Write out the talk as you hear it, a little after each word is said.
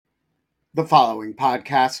The following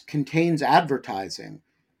podcast contains advertising.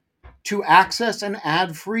 To access an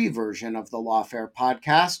ad-free version of the Lawfare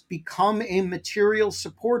podcast, become a material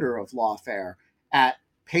supporter of Lawfare at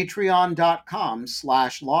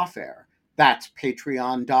patreon.com/lawfare. That's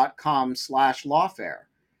patreon.com/lawfare.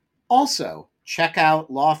 Also, check out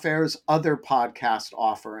Lawfare's other podcast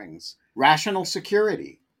offerings: Rational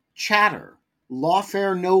Security, Chatter,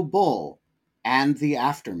 Lawfare No Bull, and The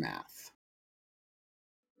Aftermath.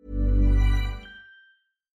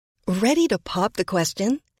 Ready to pop the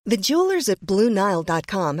question? The jewelers at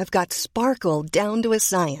BlueNile.com have got sparkle down to a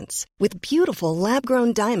science with beautiful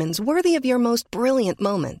lab-grown diamonds worthy of your most brilliant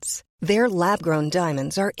moments. Their lab-grown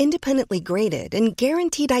diamonds are independently graded and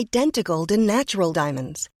guaranteed identical to natural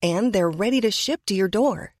diamonds, and they're ready to ship to your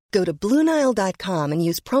door. Go to BlueNile.com and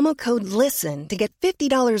use promo code LISTEN to get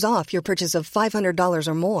 $50 off your purchase of $500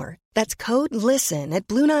 or more. That's code LISTEN at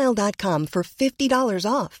BlueNile.com for $50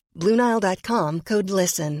 off. BlueNile.com, code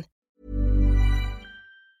LISTEN.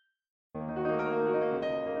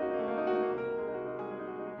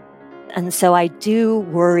 And so I do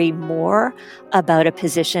worry more about a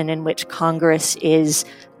position in which Congress is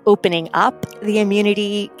opening up the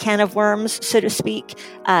immunity can of worms, so to speak,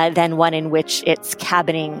 than one in which it's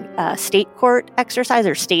cabining state court exercise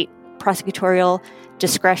or state prosecutorial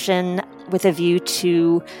discretion with a view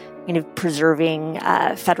to preserving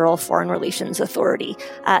federal foreign relations authority.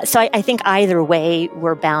 So I think either way,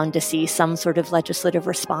 we're bound to see some sort of legislative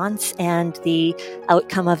response, and the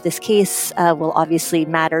outcome of this case will obviously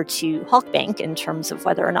matter to Halkbank in terms of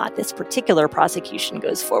whether or not this particular prosecution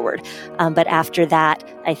goes forward. But after that,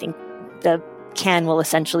 I think the can will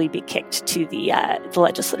essentially be kicked to the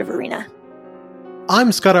legislative arena.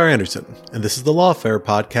 I'm Scott R. Anderson, and this is the Lawfare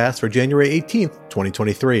podcast for January 18th,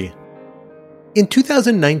 2023. In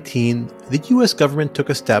 2019, the U.S. government took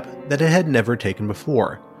a step that it had never taken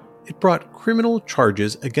before. It brought criminal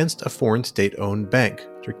charges against a foreign state-owned bank,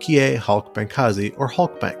 Türkiye Halk Bankası, or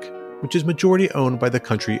Halkbank, which is majority owned by the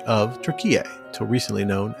country of Türkiye, till recently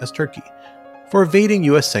known as Turkey, for evading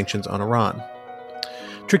U.S. sanctions on Iran.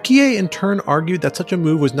 Türkiye in turn argued that such a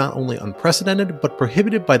move was not only unprecedented, but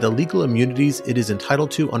prohibited by the legal immunities it is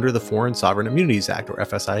entitled to under the Foreign Sovereign Immunities Act, or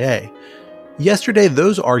FSIA. Yesterday,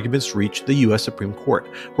 those arguments reached the U.S. Supreme Court,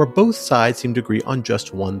 where both sides seemed to agree on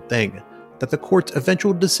just one thing: that the court's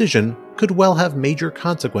eventual decision could well have major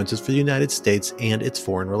consequences for the United States and its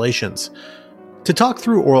foreign relations. To talk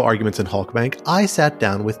through oral arguments in Halkbank, I sat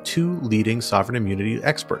down with two leading sovereign immunity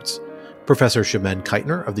experts: Professor Shemed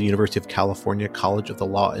Keitner of the University of California College of the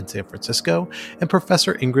Law in San Francisco, and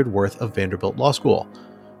Professor Ingrid Wirth of Vanderbilt Law School.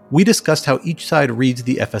 We discussed how each side reads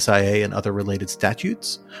the FSIA and other related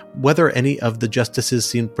statutes, whether any of the justices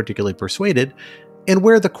seemed particularly persuaded, and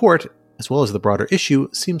where the court, as well as the broader issue,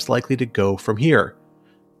 seems likely to go from here.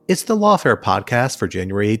 It's the Lawfare podcast for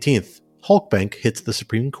January 18th. Halkbank hits the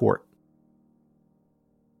Supreme Court.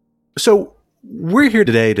 So we're here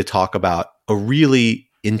today to talk about a really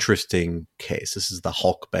interesting case. This is the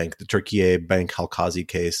Halkbank, the Türkiye Bank Halkbank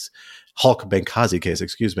case,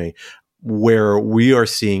 where we are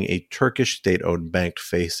seeing a Turkish state-owned bank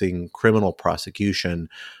facing criminal prosecution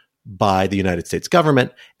by the United States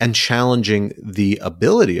government and challenging the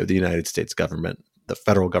ability of the United States government, the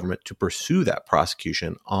federal government, to pursue that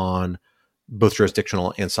prosecution on both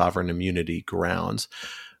jurisdictional and sovereign immunity grounds.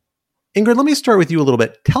 Ingrid, let me start with you a little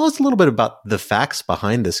bit. Tell us a little bit about the facts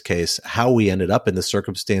behind this case, how we ended up in the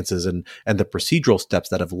circumstances and the procedural steps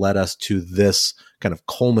that have led us to this kind of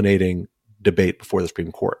culminating debate before the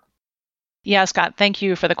Supreme Court. Yeah, Scott, thank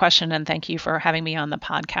you for the question, and thank you for having me on the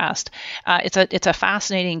podcast. It's a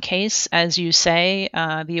fascinating case. As you say,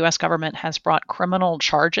 the U.S. government has brought criminal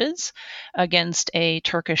charges against a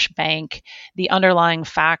Turkish bank. The underlying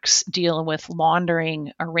facts deal with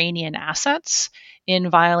laundering Iranian assets in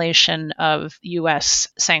violation of U.S.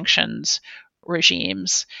 sanctions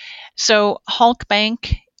regimes. So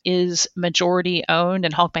Halkbank is majority owned,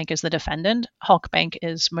 and Halkbank is the defendant. Halkbank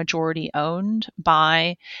is majority owned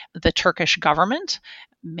by the Turkish government,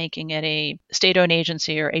 making it a state-owned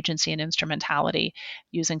agency or agency and instrumentality,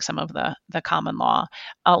 using some of the common law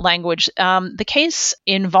language. The case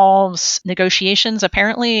involves negotiations,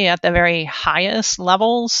 apparently, at the very highest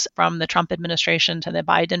levels, from the Trump administration to the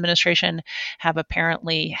Biden administration, have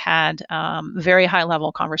apparently had very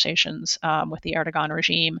high-level conversations with the Erdogan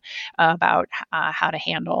regime about how to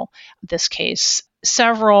handle this case.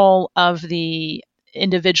 Several of the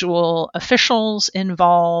individual officials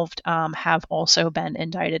involved have also been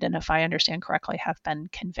indicted, and if I understand correctly, have been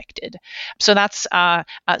convicted. So that's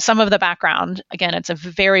some of the background. Again, it's a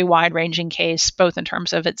very wide-ranging case, both in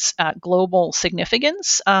terms of its global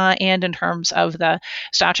significance and in terms of the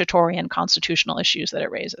statutory and constitutional issues that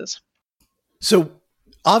it raises. So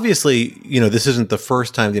obviously, this isn't the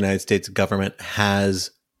first time the United States government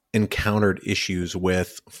has encountered issues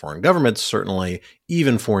with foreign governments, certainly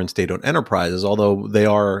even foreign state-owned enterprises, although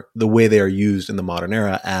the way they are used in the modern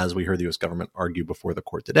era, as we heard the U.S. government argue before the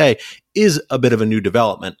court today, is a bit of a new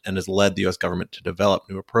development and has led the U.S. government to develop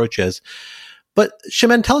new approaches. But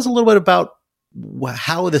Chimène, tell us a little bit about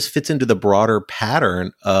how this fits into the broader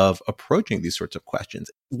pattern of approaching these sorts of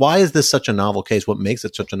questions. Why is this such a novel case? What makes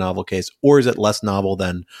it such a novel case? Or is it less novel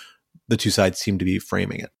than the two sides seem to be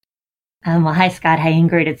framing it? Well, hi, Scott. Hi,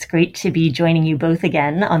 Ingrid. It's great to be joining you both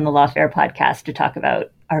again on the Lawfare podcast to talk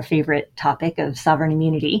about our favorite topic of sovereign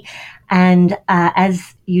immunity. And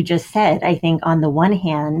as you just said, I think on the one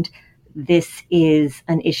hand, this is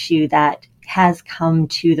an issue that has come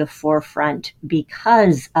to the forefront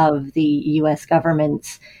because of the U.S.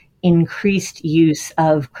 government's increased use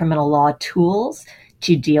of criminal law tools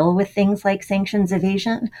to deal with things like sanctions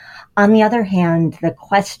evasion. On the other hand, the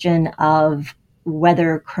question of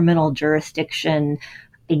whether criminal jurisdiction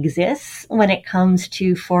exists when it comes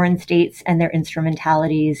to foreign states and their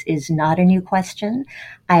instrumentalities is not a new question.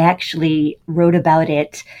 I actually wrote about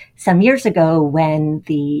it some years ago when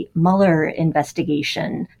the Mueller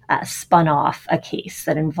investigation spun off a case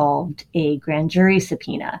that involved a grand jury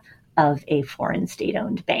subpoena of a foreign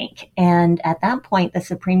state-owned bank. And at that point, the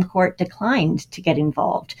Supreme Court declined to get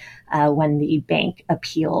involved when the bank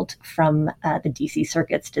appealed from the D.C.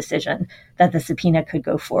 Circuit's decision that the subpoena could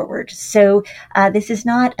go forward. So this is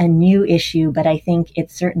not a new issue, but I think it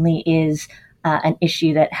certainly is an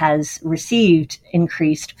issue that has received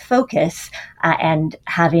increased focus. And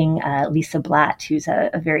having Lisa Blatt, who's a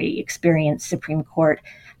very experienced Supreme Court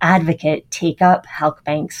advocate, take up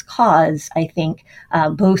Halkbank's cause, I think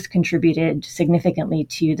both contributed significantly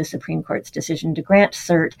to the Supreme Court's decision to grant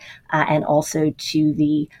cert and also to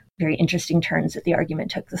the very interesting turns that the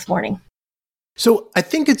argument took this morning. So I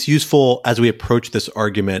think it's useful as we approach this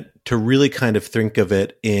argument to really kind of think of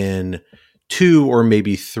it in 2 or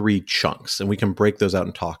maybe 3 chunks, and we can break those out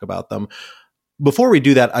and talk about them. Before we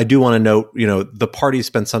do that, I do want to note, the parties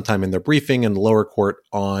spent some time in their briefing in the lower court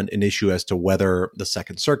on an issue as to whether the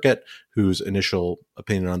Second Circuit, whose initial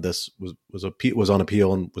opinion on this was on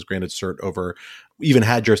appeal and was granted cert over, even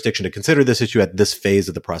had jurisdiction to consider this issue at this phase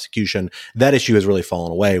of the prosecution. That issue has really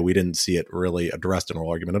fallen away. We didn't see it really addressed in oral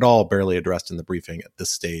argument at all, barely addressed in the briefing at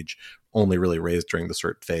this stage, only really raised during the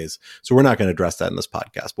cert phase. So we're not going to address that in this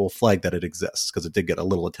podcast, but we'll flag that it exists because it did get a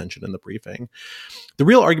little attention in the briefing. The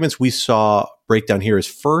real arguments we saw break down here is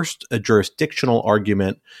first a jurisdictional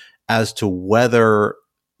argument as to whether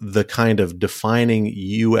the kind of defining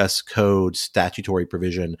U.S. code statutory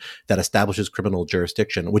provision that establishes criminal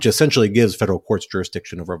jurisdiction, which essentially gives federal courts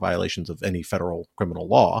jurisdiction over violations of any federal criminal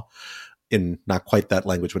law, in not quite that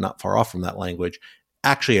language, but not far off from that language,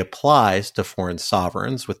 actually applies to foreign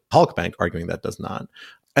sovereigns, with Halkbank arguing that does not.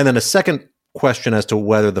 And then a second question as to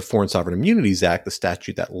whether the Foreign Sovereign Immunities Act, the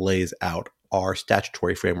statute that lays out our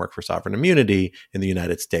statutory framework for sovereign immunity in the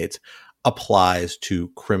United States, applies to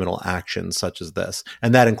criminal actions such as this.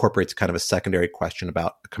 And that incorporates kind of a secondary question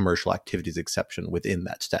about a commercial activities exception within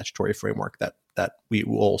that statutory framework that we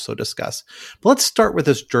will also discuss. But let's start with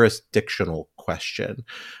this jurisdictional question.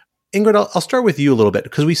 Ingrid, I'll start with you a little bit,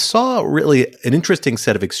 because we saw really an interesting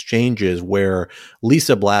set of exchanges where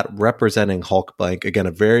Lisa Blatt, representing Halkbank, again,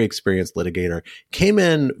 a very experienced litigator, came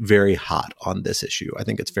in very hot on this issue, I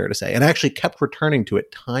think it's fair to say, and actually kept returning to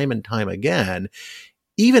it time and time again,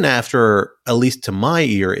 even after, at least to my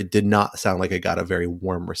ear, it did not sound like it got a very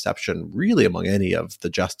warm reception, really, among any of the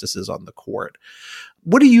justices on the court.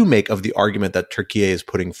 What do you make of the argument that Turkey is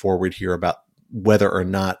putting forward here about whether or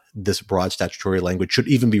not this broad statutory language should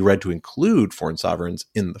even be read to include foreign sovereigns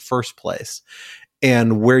in the first place,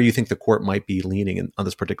 and where you think the court might be leaning on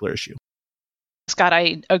this particular issue? Scott,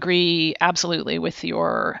 I agree absolutely with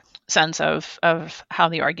your sense of how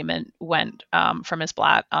the argument went from Ms.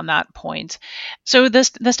 Blatt on that point. So the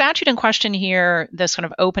statute in question here, this kind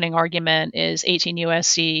of opening argument, is 18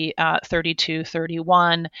 U.S.C.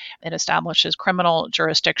 3231. It establishes criminal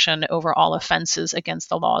jurisdiction over all offenses against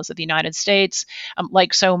the laws of the United States.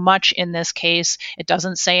 Like so much in this case, it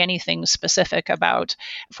doesn't say anything specific about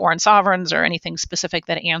foreign sovereigns or anything specific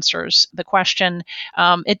that answers the question.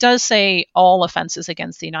 It does say all offenses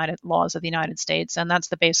against the laws of the United States, and that's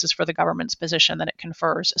the basis for for the government's position that it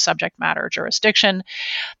confers subject matter jurisdiction.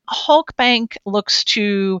 Halkbank looks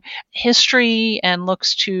to history and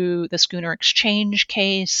looks to the Schooner Exchange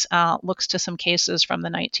case, looks to some cases from the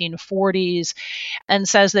 1940s, and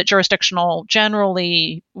says that jurisdictional,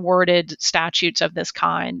 generally worded statutes of this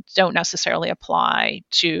kind don't necessarily apply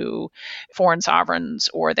to foreign sovereigns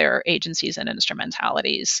or their agencies and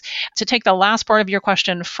instrumentalities. To take the last part of your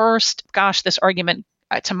question first, gosh, this argument,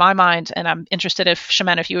 to my mind, and I'm interested if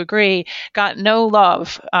Shemin, if you agree, got no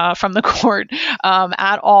love from the court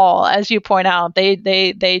at all. As you point out,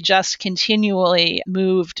 they just continually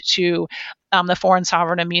moved to the Foreign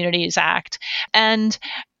Sovereign Immunities Act. And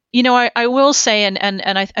I will say, and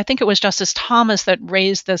I think it was Justice Thomas that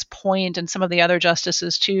raised this point, and some of the other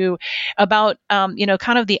justices too, about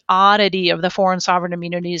kind of the oddity of the Foreign Sovereign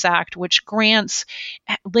Immunities Act, which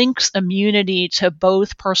links immunity to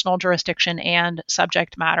both personal jurisdiction and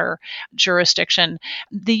subject matter jurisdiction.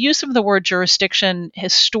 The use of the word jurisdiction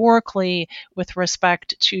historically with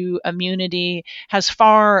respect to immunity has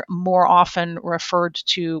far more often referred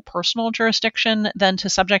to personal jurisdiction than to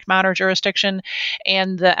subject matter jurisdiction,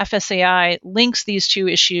 and the FSAI links these two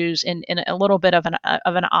issues in a little bit of an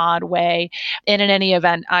odd way. And in any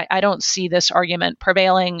event, I don't see this argument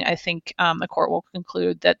prevailing. I think the court will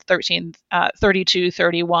conclude that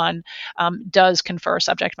 3231 does confer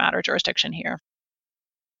subject matter jurisdiction here.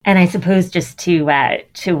 And I suppose just to weigh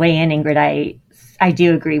in, Ingrid, I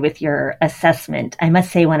do agree with your assessment. I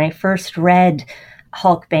must say, when I first read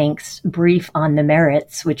Halkbank's brief on the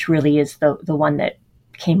merits, which really is the one that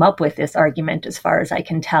came up with this argument, as far as I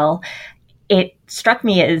can tell, it struck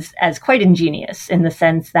me as quite ingenious in the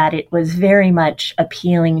sense that it was very much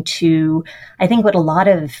appealing to, I think, what a lot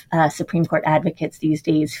of Supreme Court advocates these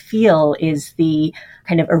days feel is the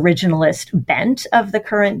kind of originalist bent of the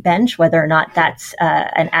current bench. Whether or not that's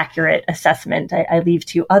an accurate assessment, I leave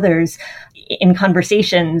to others. In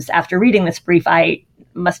conversations after reading this brief, I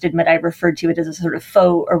must admit I referred to it as a sort of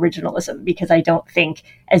faux originalism, because I don't think,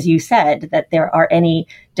 as you said, that there are any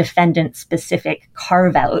defendant-specific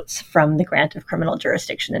carve-outs from the grant of criminal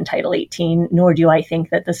jurisdiction in Title 18, nor do I think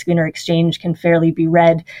that the Schooner Exchange can fairly be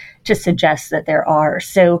read to suggest that there are.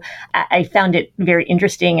 So I found it very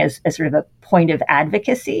interesting as sort of a point of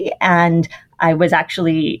advocacy, and I was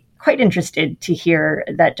actually quite interested to hear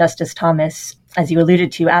that Justice Thomas, as you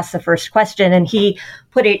alluded to, asked the first question, and he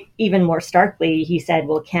put it even more starkly. He said,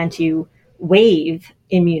 well, can't you waive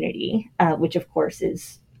immunity, which of course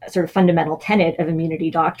is a sort of fundamental tenet of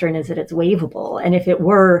immunity doctrine, is that it's waivable. And if it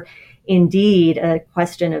were indeed a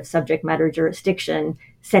question of subject matter jurisdiction,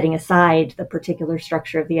 setting aside the particular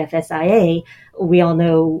structure of the FSIA, we all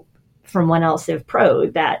know from 1L Civ Pro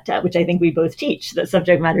that, which I think we both teach, that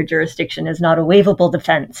subject matter jurisdiction is not a waivable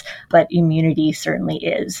defense, but immunity certainly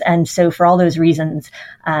is. And so for all those reasons,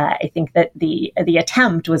 I think that the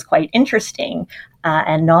attempt was quite interesting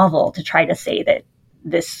and novel to try to say that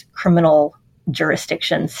this criminal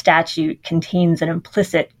jurisdiction statute contains an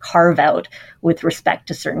implicit carve-out with respect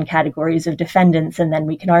to certain categories of defendants. And then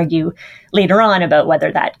we can argue later on about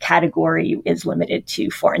whether that category is limited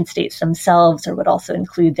to foreign states themselves or would also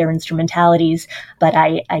include their instrumentalities. But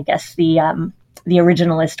I guess the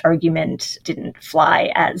originalist argument didn't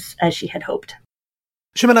fly as she had hoped.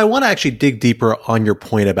 Shemin, I want to actually dig deeper on your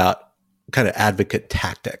point about kind of advocate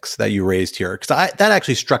tactics that you raised here, because that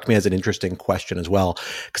actually struck me as an interesting question as well.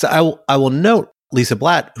 Because I will note Lisa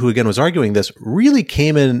Blatt, who again was arguing this, really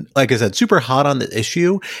came in, like I said, super hot on the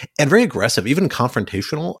issue and very aggressive, even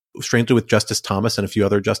confrontational, strangely with Justice Thomas and a few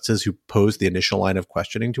other justices who posed the initial line of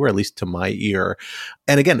questioning to her, at least to my ear.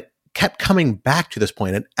 And again, kept coming back to this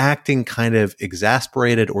point and acting kind of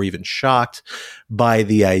exasperated or even shocked by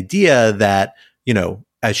the idea that,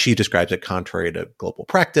 as she describes it, contrary to global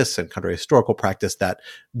practice and contrary to historical practice, that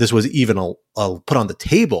this was even a put on the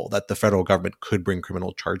table that the federal government could bring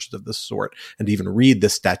criminal charges of this sort, and to even read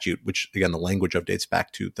this statute, which again, the language of dates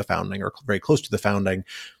back to the founding or very close to the founding.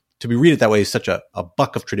 To be read it that way is such a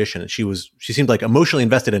buck of tradition. And she seemed like emotionally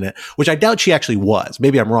invested in it, which I doubt she actually was.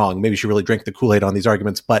 Maybe I'm wrong. Maybe she really drank the Kool-Aid on these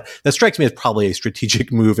arguments, but that strikes me as probably a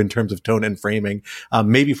strategic move in terms of tone and framing,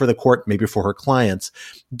 maybe for the court, maybe for her clients.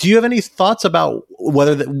 Do you have any thoughts about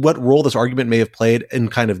what role this argument may have played in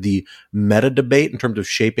kind of the meta debate in terms of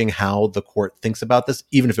shaping how the court thinks about this,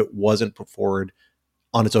 even if it wasn't put forward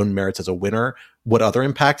on its own merits as a winner? What other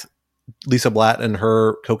impact Lisa Blatt and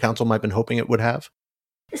her co-counsel might have been hoping it would have?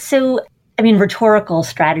 So, rhetorical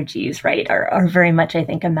strategies, right, are very much, I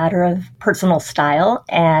think, a matter of personal style.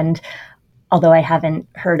 And although I haven't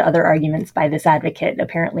heard other arguments by this advocate,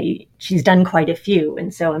 apparently she's done quite a few.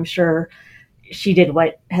 And so I'm sure she did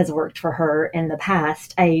what has worked for her in the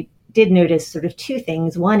past. I did notice sort of two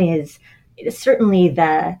things. One is certainly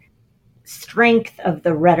the strength of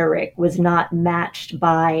the rhetoric was not matched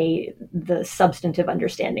by the substantive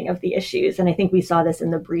understanding of the issues. And I think we saw this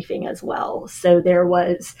in the briefing as well. So there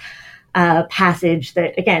was a passage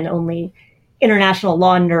that, again, only international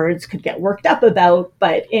law nerds could get worked up about,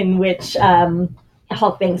 but in which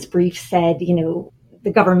Halkbank's brief said,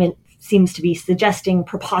 the government seems to be suggesting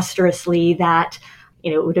preposterously that,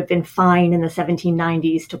 it would have been fine in the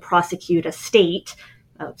 1790s to prosecute a state,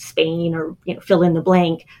 Spain or, fill in the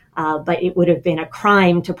blank, but it would have been a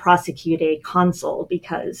crime to prosecute a consul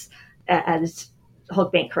because, as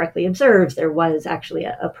Halkbank correctly observes, there was actually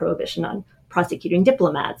a prohibition on prosecuting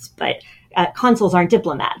diplomats, but consuls aren't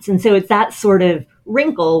diplomats. And so it's that sort of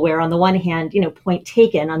wrinkle where on the one hand, point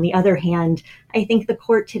taken. On the other hand, I think the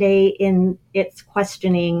court today in its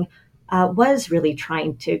questioning was really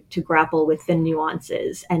trying to grapple with the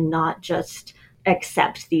nuances and not just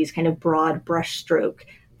accept these kind of broad brushstroke,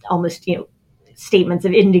 almost, statements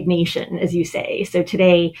of indignation, as you say. So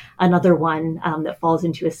today, another one that falls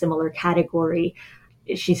into a similar category,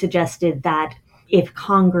 she suggested that if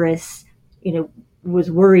Congress, was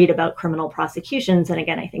worried about criminal prosecutions, and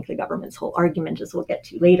again, I think the government's whole argument, as we'll get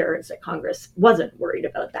to later, is that Congress wasn't worried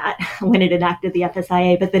about that when it enacted the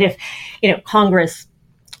FSIA, but that if, Congress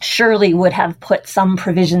surely would have put some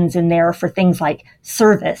provisions in there for things like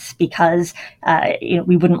service because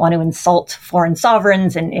we wouldn't want to insult foreign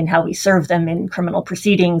sovereigns in how we serve them in criminal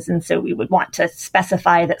proceedings. And so we would want to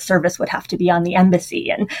specify that service would have to be on the embassy.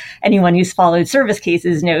 And anyone who's followed service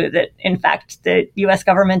cases know that, in fact, the U.S.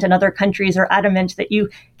 government and other countries are adamant that you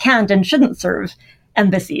can't and shouldn't serve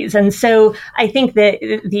embassies. And so I think that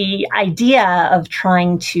the idea of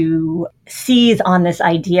trying to seize on this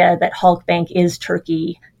idea that Halkbank is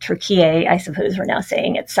Turkey, I suppose we're now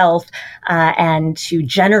saying itself, and to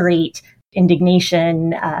generate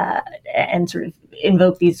indignation and sort of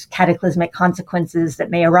invoke these cataclysmic consequences that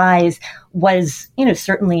may arise was,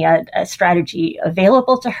 certainly a strategy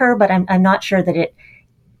available to her, but I'm not sure that it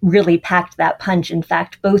really packed that punch. In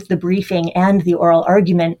fact, both the briefing and the oral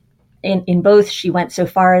argument in both, she went so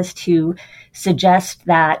far as to suggest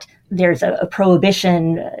that there's a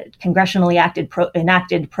prohibition, congressionally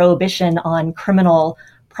enacted prohibition on criminal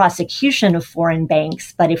prosecution of foreign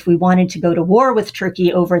banks. But if we wanted to go to war with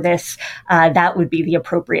Turkey over this, that would be the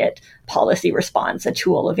appropriate policy response, a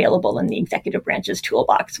tool available in the executive branch's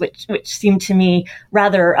toolbox, which seemed to me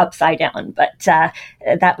rather upside down. But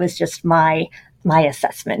that was just my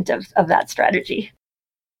assessment of that strategy.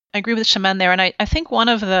 I agree with Shemin there. And I think one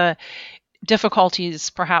of the difficulties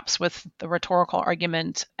perhaps with the rhetorical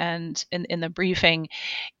argument and in the briefing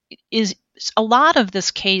is a lot of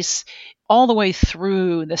this case all the way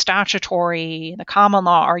through the statutory, the common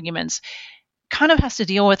law arguments kind of has to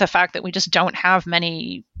deal with the fact that we just don't have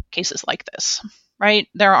many cases like this. Right?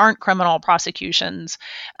 There aren't criminal prosecutions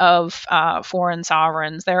of foreign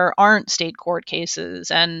sovereigns. There aren't state court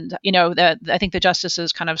cases. And, I think the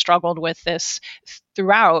justices kind of struggled with this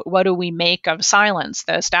throughout. What do we make of silence?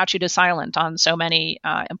 The statute is silent on so many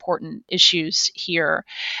important issues here.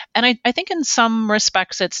 And I think in some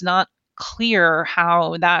respects, it's not clear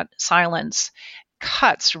how that silence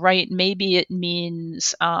cuts, right? Maybe it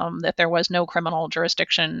means that there was no criminal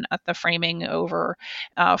jurisdiction at the framing over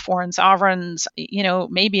foreign sovereigns.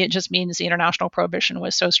 Maybe it just means the international prohibition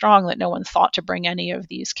was so strong that no one thought to bring any of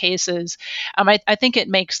these cases. I think it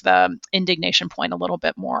makes the indignation point a little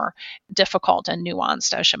bit more difficult and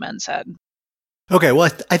nuanced, as Shemin said. Okay,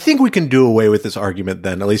 well, I think we can do away with this argument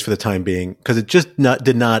then, at least for the time being, because it just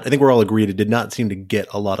did not, I think we're all agreed, it did not seem to get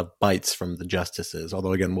a lot of bites from the justices,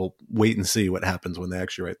 although again, we'll wait and see what happens when they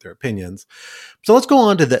actually write their opinions. So let's go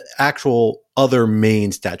on to the actual other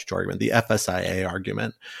main statutory argument, the FSIA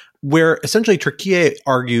argument, where essentially Turkey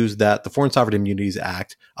argues that the Foreign Sovereign Immunities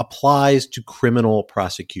Act applies to criminal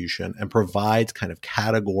prosecution and provides kind of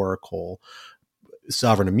categorical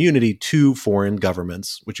sovereign immunity to foreign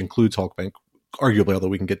governments, which includes Halkbank, arguably, although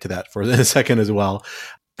we can get to that for a second as well,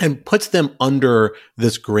 and puts them under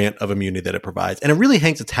this grant of immunity that it provides. And it really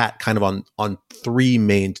hangs its hat kind of on three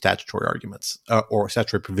main statutory arguments or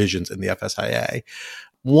statutory provisions in the FSIA.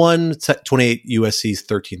 One, 28 USC's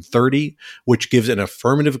 1330, which gives an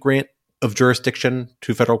affirmative grant of jurisdiction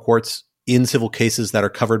to federal courts in civil cases that are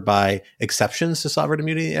covered by exceptions to sovereign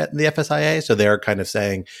immunity in the FSIA. So they're kind of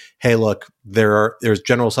saying, hey, look, there's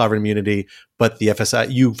general sovereign immunity, but the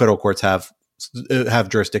you federal courts have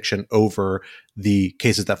jurisdiction over the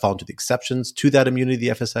cases that fall into the exceptions to that immunity the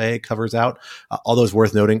FSIA covers out. Although it's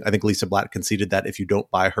worth noting, I think Lisa Blatt conceded that if you don't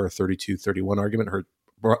buy her 3231 argument,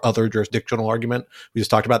 her other jurisdictional argument we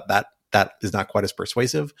just talked about, that that is not quite as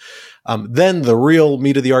persuasive. Then the real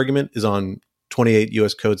meat of the argument is on 28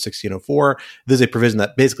 U.S. Code 1604. This is a provision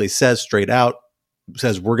that basically says straight out,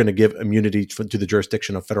 says we're going to give immunity to the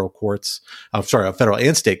jurisdiction of federal courts, of federal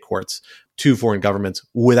and state courts to foreign governments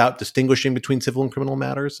without distinguishing between civil and criminal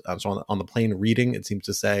matters. So on the plain reading, it seems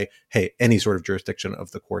to say, hey, any sort of jurisdiction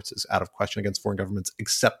of the courts is out of question against foreign governments,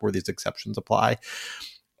 except where these exceptions apply.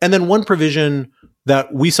 And then one provision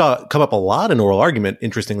that we saw come up a lot in oral argument,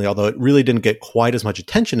 interestingly, although it really didn't get quite as much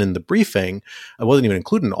attention in the briefing, it wasn't even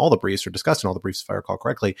included in all the briefs or discussed in all the briefs, if I recall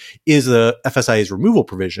correctly, is the FSIA's removal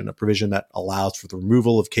provision, a provision that allows for the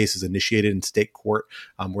removal of cases initiated in state court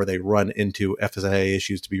where they run into FSIA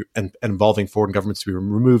issues to be and involving foreign governments to be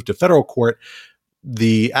removed to federal court.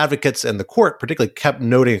 The advocates and the court particularly kept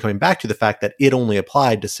noting and coming back to the fact that it only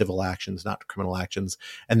applied to civil actions, not to criminal actions.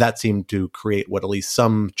 And that seemed to create what at least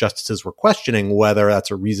some justices were questioning, whether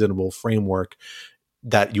that's a reasonable framework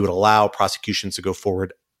that you would allow prosecutions to go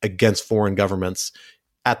forward against foreign governments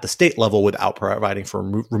at the state level without providing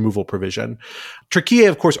for removal provision. Turquía,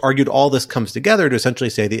 of course, argued all this comes together to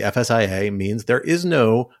essentially say the FSIA means there is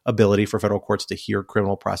no ability for federal courts to hear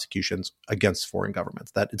criminal prosecutions against foreign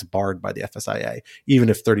governments, that it's barred by the FSIA. Even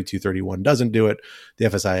if 3231 doesn't do it, the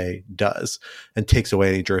FSIA does and takes away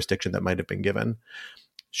any jurisdiction that might have been given.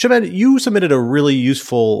 Shamed, you submitted a really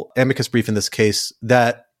useful amicus brief in this case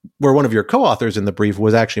where one of your co-authors in the brief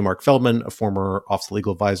was actually Mark Feldman, a former Office of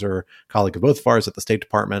Legal Advisor, colleague of both of ours at the State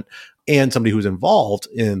Department, and somebody who's involved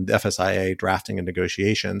in the FSIA drafting and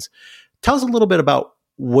negotiations. Tell us a little bit about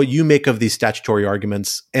what you make of these statutory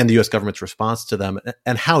arguments and the U.S. government's response to them,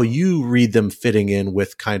 and how you read them fitting in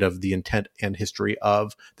with kind of the intent and history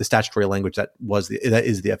of the statutory language that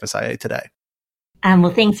is the FSIA today. Well,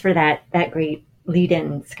 thanks for that great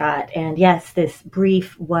lead-in, Scott. And yes, this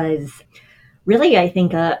brief was really, I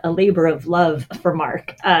think, a labor of love for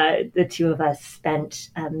Mark. The two of us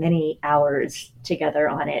spent many hours together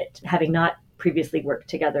on it, having not previously worked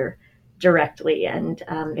together directly. And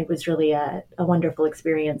it was really a wonderful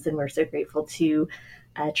experience. And we're so grateful to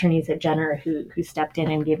attorneys at Jenner who stepped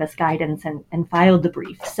in and gave us guidance and filed the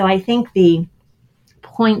brief. So I think the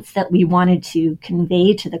points that we wanted to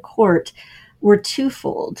convey to the court were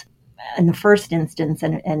twofold. In the first instance,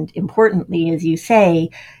 and importantly, as you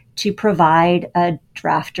say, to provide a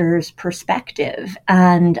drafter's perspective.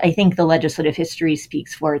 And I think the legislative history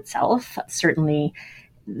speaks for itself. Certainly,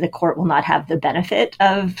 the court will not have the benefit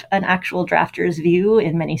of an actual drafter's view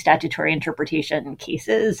in many statutory interpretation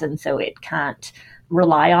cases, and so it can't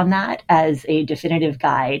rely on that as a definitive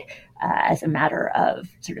guide as a matter of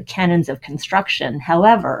sort of canons of construction.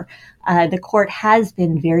 However, the court has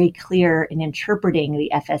been very clear in interpreting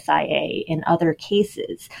the FSIA in other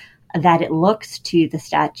cases that it looks to the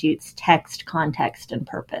statute's text, context, and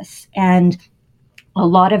purpose. And a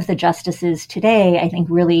lot of the justices today, I think,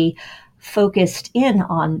 really focused in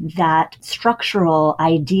on that structural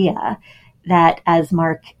idea that, as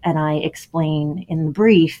Mark and I explain in the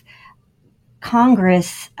brief,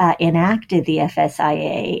 Congress enacted the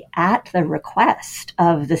FSIA at the request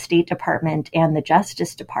of the State Department and the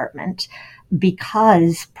Justice Department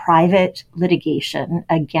because private litigation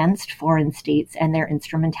against foreign states and their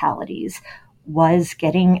instrumentalities was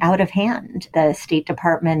getting out of hand. The State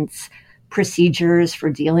Department's procedures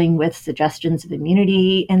for dealing with suggestions of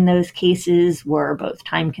immunity in those cases were both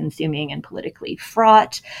time-consuming and politically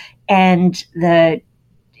fraught, and the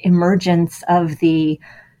emergence of the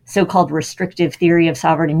so-called restrictive theory of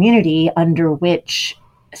sovereign immunity, under which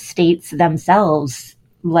states themselves,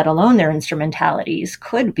 let alone their instrumentalities,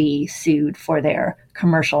 could be sued for their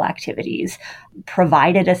commercial activities,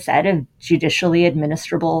 provided a set of judicially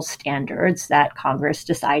administrable standards that Congress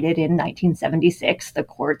decided in 1976 the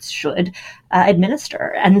courts should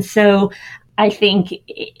administer. And so I think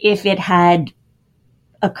if it had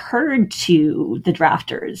occurred to the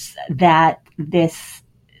drafters that this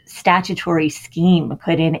statutory scheme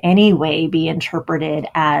could in any way be interpreted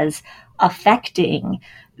as affecting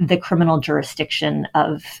the criminal jurisdiction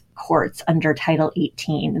of courts under Title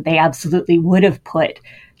 18, they absolutely would have put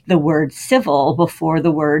the word civil before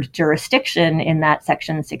the word jurisdiction in that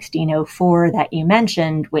section 1604 that you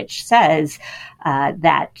mentioned, which says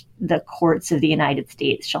that the courts of the United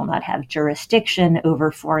States shall not have jurisdiction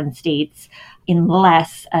over foreign states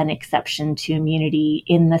unless an exception to immunity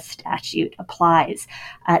in the statute applies.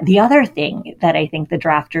 The other thing that I think the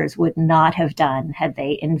drafters would not have done had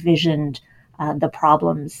they envisioned the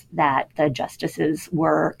problems that the justices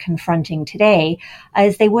were confronting today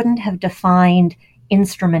is they wouldn't have defined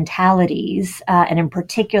instrumentalities, and in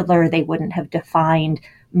particular, they wouldn't have defined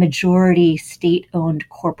majority state-owned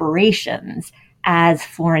corporations as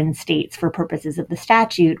foreign states for purposes of the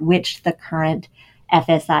statute, which the current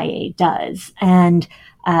FSIA does. And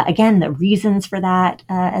again, the reasons for that,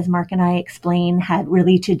 as Mark and I explain, had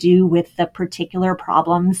really to do with the particular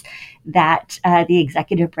problems that the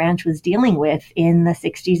executive branch was dealing with in the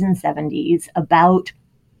 60s and 70s about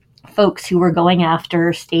folks who were going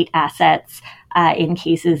after state assets in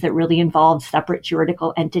cases that really involved separate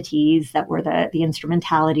juridical entities that were the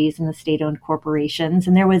instrumentalities in the state-owned corporations.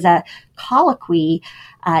 And there was a colloquy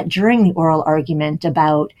during the oral argument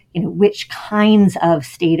about, which kinds of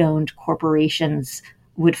state-owned corporations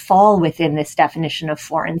would fall within this definition of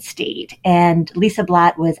foreign state. And Lisa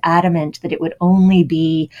Blatt was adamant that it would only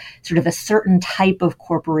be sort of a certain type of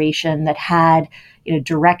corporation that had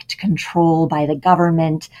direct control by the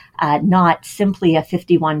government, not simply a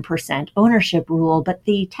 51% ownership rule, but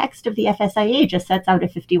the text of the FSIA just sets out a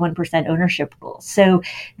 51% ownership rule. So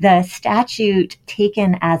the statute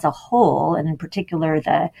taken as a whole, and in particular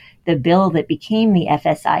the bill that became the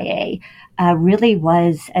FSIA, really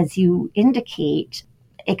was, as you indicate,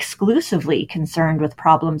 exclusively concerned with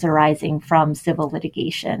problems arising from civil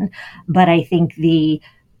litigation. But I think the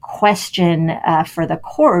question for the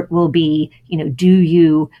court will be, do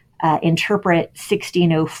you interpret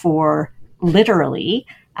 1604 literally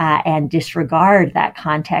and disregard that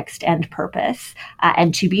context and purpose?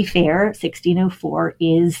 And to be fair, 1604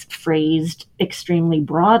 is phrased extremely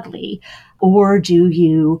broadly. Or do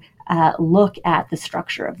you look at the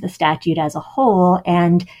structure of the statute as a whole?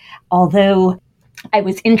 And although I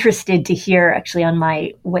was interested to hear, actually on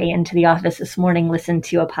my way into the office this morning, listen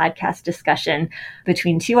to a podcast discussion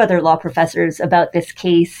between two other law professors about this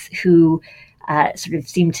case who sort of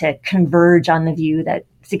seemed to converge on the view that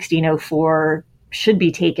 1604 should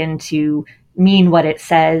be taken to mean what it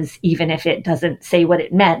says, even if it doesn't say what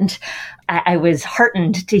it meant. I was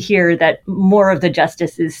heartened to hear that more of the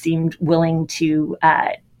justices seemed willing to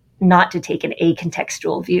not to take an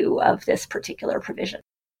acontextual view of this particular provision.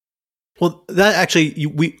 Well, that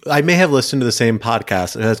actually, I may have listened to the same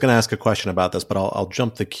podcast. I was going to ask a question about this, but I'll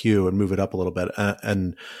jump the queue and move it up a little bit.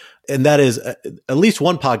 And that is at least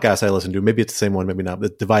one podcast I listened to. Maybe it's the same one, maybe not. The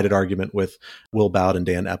Divided Argument with Will Bowd and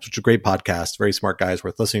Dan Epps, which is a great podcast, very smart guys,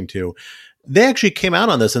 worth listening to. They actually came out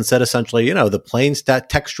on this and said essentially, the plain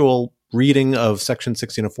textual reading of Section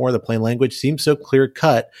 1604, the plain language, seems so clear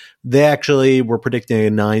cut. They actually were predicting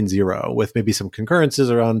a 9-0 with maybe some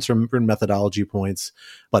concurrences around some methodology points,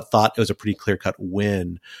 but thought it was a pretty clear cut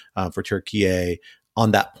win for Turkey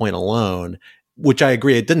on that point alone, which I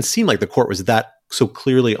agree. It didn't seem like the court was that so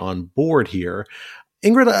clearly on board here.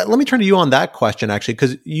 Ingrid, let me turn to you on that question, actually,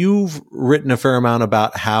 because you've written a fair amount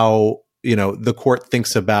about how the court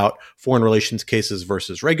thinks about foreign relations cases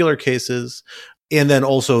versus regular cases. And then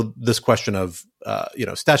also this question of,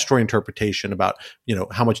 statutory interpretation about,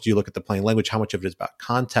 how much do you look at the plain language? How much of it is about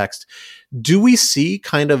context? Do we see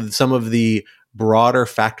kind of some of the broader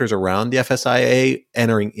factors around the FSIA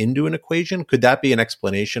entering into an equation? Could that be an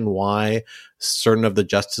explanation why certain of the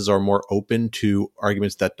justices are more open to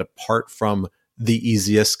arguments that depart from the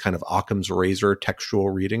easiest kind of Occam's razor textual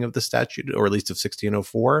reading of the statute, or at least of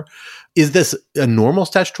 1604? Is this a normal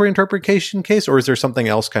statutory interpretation case, or is there something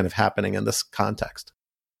else kind of happening in this context?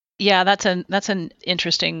 Yeah, that's an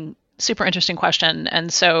super interesting question.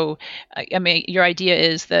 And so, I mean, your idea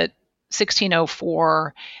is that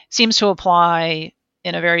 1604 seems to apply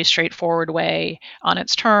in a very straightforward way on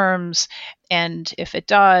its terms. And if it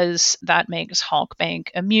does, that makes Halkbank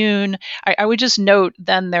immune. I would just note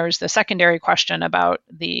then there's the secondary question about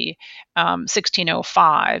the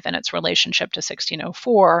 1605 and its relationship to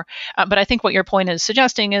 1604. But I think what your point is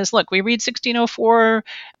suggesting is, look, we read 1604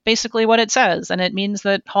 basically what it says, and it means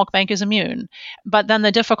that Halkbank is immune. But then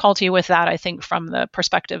the difficulty with that, I think, from the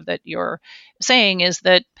perspective that you're saying, is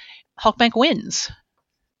that Halkbank wins.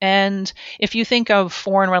 And if you think of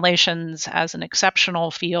foreign relations as an exceptional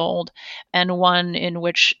field and one in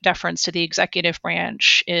which deference to the executive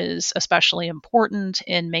branch is especially important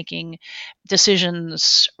in making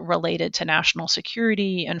decisions related to national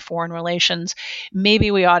security and foreign relations, maybe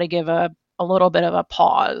we ought to give a little bit of a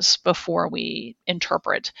pause before we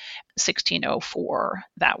interpret 1604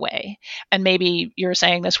 that way. And maybe you're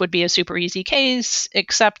saying this would be a super easy case,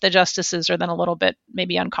 except the justices are then a little bit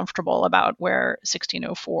maybe uncomfortable about where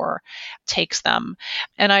 1604 takes them.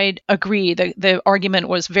 And I agree, the argument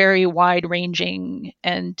was very wide-ranging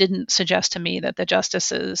and didn't suggest to me that the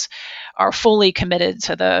justices are fully committed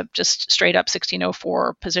to the just straight-up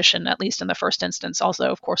 1604 position, at least in the first instance. Also,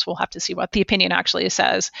 of course, we'll have to see what the opinion actually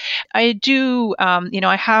says. I do,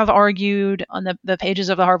 I have argued on the pages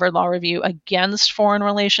of the Harvard Law review against foreign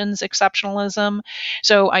relations exceptionalism.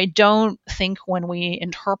 So I don't think when we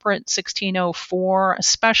interpret 1604,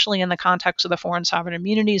 especially in the context of the Foreign Sovereign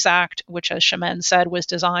Immunities Act, which, as Shemin said, was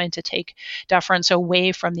designed to take deference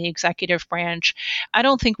away from the executive branch, I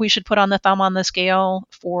don't think we should put on the thumb on the scale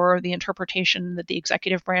for the interpretation that the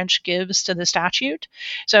executive branch gives to the statute.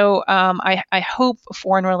 So I hope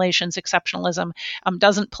foreign relations exceptionalism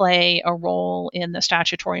doesn't play a role in the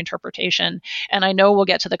statutory interpretation. And I know we'll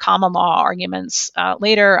get to the common law arguments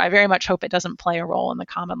later. I very much hope it doesn't play a role in the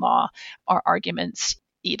common law arguments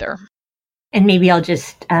either. And maybe I'll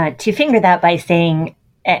just two-finger that by saying,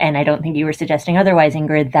 and I don't think you were suggesting otherwise,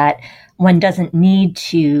 Ingrid, that one doesn't need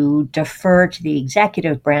to defer to the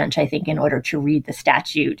executive branch, I think, in order to read the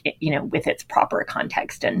statute, with its proper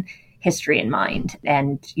context and history in mind.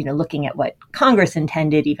 And, looking at what Congress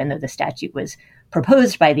intended, even though the statute was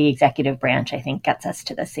proposed by the executive branch, I think gets us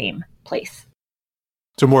to the same place.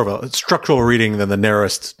 So more of a structural reading than the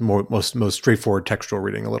narrowest, most straightforward textual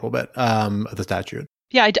reading a little bit of the statute.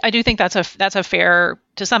 Yeah, I do think that's a fair,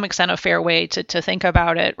 to some extent, a fair way to think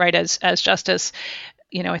about it, right? As Justice,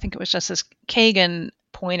 I think it was Justice Kagan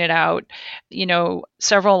pointed out,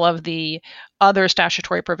 several of the other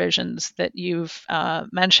statutory provisions that you've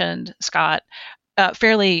mentioned, Scott,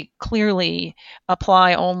 fairly clearly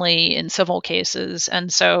apply only in civil cases.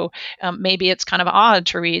 And so maybe it's kind of odd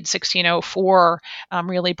to read 1604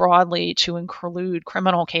 really broadly to include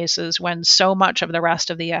criminal cases when so much of the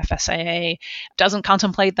rest of the FSIA doesn't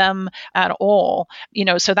contemplate them at all.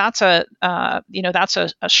 So that's a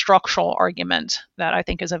structural argument that I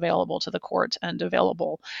think is available to the court and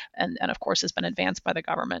available and of course has been advanced by the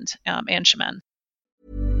government and Shemin.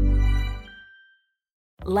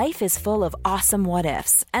 Life is full of awesome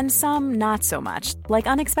what-ifs, and some not so much, like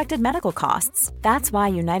unexpected medical costs. That's why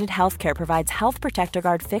United Healthcare provides Health Protector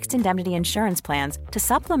Guard fixed indemnity insurance plans to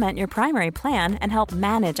supplement your primary plan and help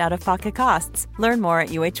manage out-of-pocket costs. Learn more at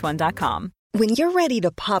uh1.com. When you're ready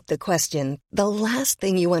to pop the question, the last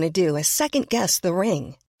thing you want to do is second-guess the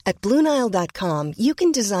ring. At BlueNile.com, you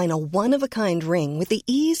can design a one-of-a-kind ring with the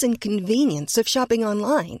ease and convenience of shopping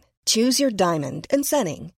online. Choose your diamond and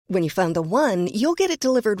setting. When you find the one, you'll get it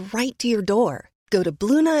delivered right to your door. Go to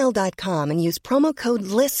BlueNile.com and use promo code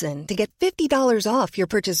LISTEN to get $50 off your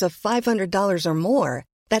purchase of $500 or more.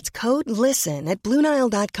 That's code LISTEN at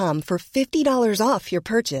BlueNile.com for $50 off your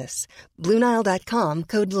purchase. BlueNile.com,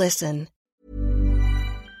 code LISTEN.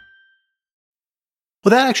 Well,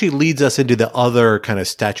 that actually leads us into the other kind of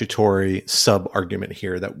statutory sub-argument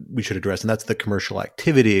here that we should address, and that's the commercial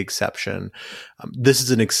activity exception. This is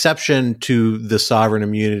an exception to the sovereign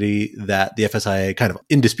immunity that the FSIA kind of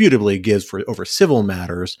indisputably gives for over civil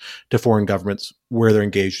matters to foreign governments where they're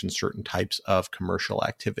engaged in certain types of commercial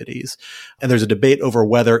activities. And there's a debate over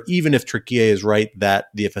whether, even if Turkey is right that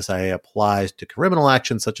the FSIA applies to criminal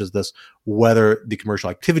actions such as this, whether the commercial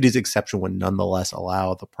activities exception would nonetheless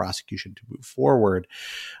allow the prosecution to move forward.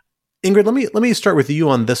 Ingrid, let me start with you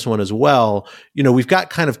on this one as well. We've got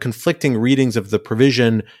kind of conflicting readings of the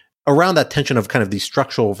provision around that tension of kind of the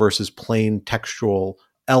structural versus plain textual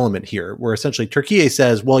element here, where essentially Turkey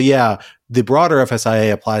says, well, yeah, the broader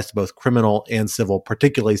FSIA applies to both criminal and civil,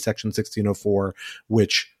 particularly Section 1604,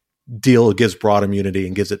 which gives broad immunity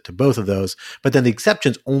and gives it to both of those. But then the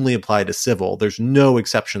exceptions only apply to civil. There's no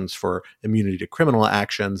exceptions for immunity to criminal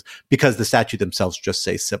actions because the statute themselves just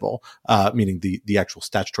say civil, meaning the actual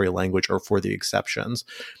statutory language are for the exceptions.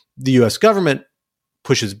 The U.S. government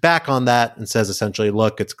pushes back on that and says essentially,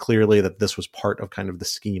 look, it's clearly that this was part of kind of the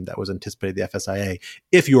scheme that was anticipated the FSIA.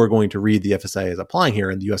 If you are going to read the FSIA as applying here,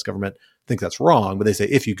 and the U.S. government thinks that's wrong, but they say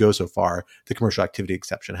if you go so far, the commercial activity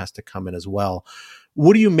exception has to come in as well.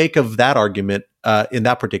 What do you make of that argument in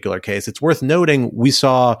that particular case? It's worth noting we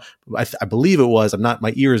saw, I believe it was,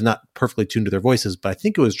 my ear is not perfectly tuned to their voices, but I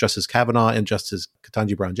think it was Justice Kavanaugh and Justice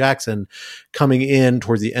Ketanji Brown Jackson coming in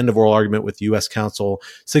towards the end of oral argument with the U.S. counsel,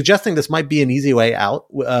 suggesting this might be an easy way out,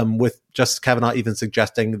 with Justice Kavanaugh even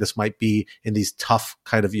suggesting this might be in these tough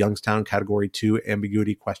kind of Youngstown Category 2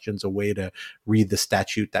 ambiguity questions, a way to read the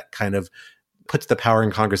statute that kind of puts the power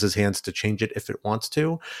in Congress's hands to change it if it wants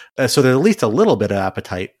to. So there's at least a little bit of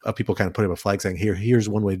appetite of people kind of putting up a flag saying, here's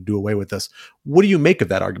one way to do away with this. What do you make of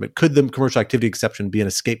that argument? Could the commercial activity exception be an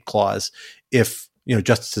escape clause if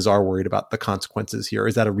justices are worried about the consequences here?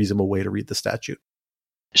 Is that a reasonable way to read the statute?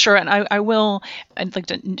 Sure, and I'd like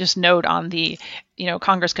to just note on the,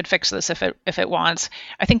 Congress could fix this if it wants.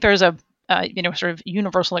 I think there's a sort of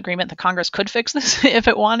universal agreement that Congress could fix this if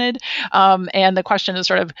it wanted. And the question is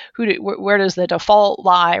sort of where does the default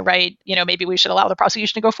lie, right? Maybe we should allow the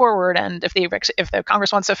prosecution to go forward, and if the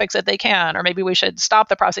Congress wants to fix it, they can, or maybe we should stop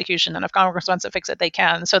the prosecution, and if Congress wants to fix it, they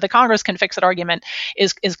can. So the Congress can fix it argument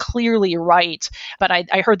is clearly right, but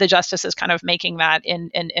I heard the justices kind of making that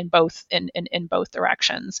in both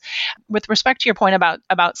directions. With respect to your point about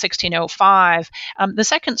 1605, the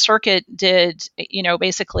Second Circuit did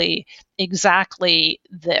basically exactly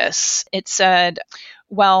this. It said,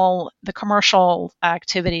 well, the commercial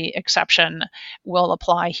activity exception will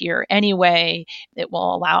apply here anyway. It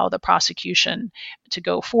will allow the prosecution to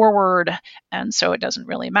go forward, and so it doesn't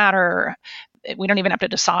really matter. We don't even have to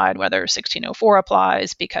decide whether 1604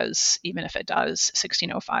 applies, because even if it does,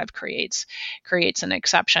 1605 creates an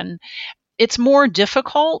exception. It's more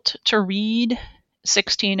difficult to read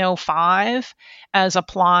 1605 as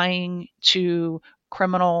applying to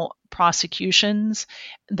criminal prosecutions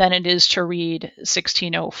than it is to read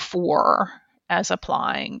 1604 as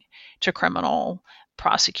applying to criminal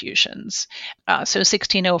prosecutions. So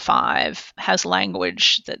 1605 has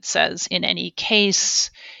language that says, in any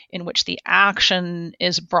case in which the action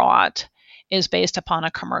is brought is based upon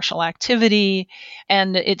a commercial activity,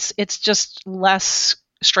 and it's just less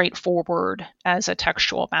straightforward as a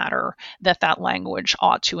textual matter that language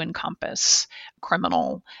ought to encompass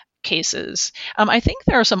criminal cases. I think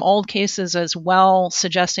there are some old cases as well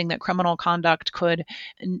suggesting that criminal conduct could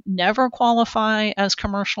never qualify as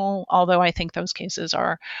commercial, although I think those cases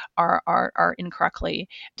are incorrectly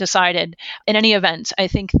decided. In any event, I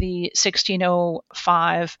think the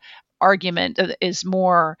 1605 argument is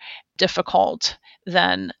more difficult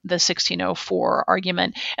than the 1604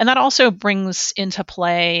 argument. And that also brings into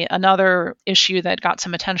play another issue that got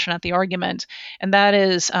some attention at the argument, and that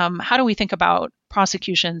is how do we think about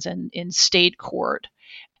prosecutions in state court?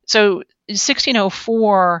 So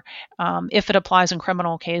 1604, if it applies in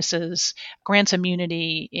criminal cases, grants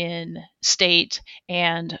immunity in state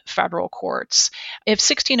and federal courts. If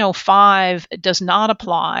 1605 does not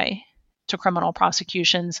apply to criminal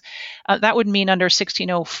prosecutions, that would mean under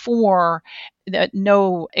 1604 that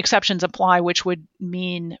no exceptions apply, which would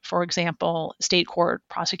mean, for example, state court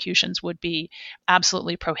prosecutions would be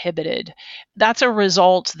absolutely prohibited. That's a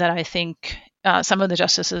result that I think some of the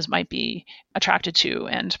justices might be attracted to,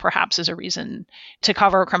 and perhaps is a reason to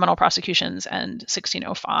cover criminal prosecutions and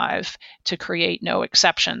 1605 to create no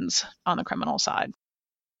exceptions on the criminal side.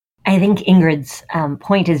 I think Ingrid's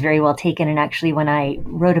point is very well taken. And actually, when I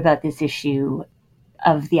wrote about this issue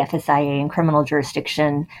of the FSIA and criminal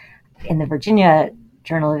jurisdiction in the Virginia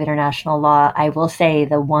Journal of International Law, I will say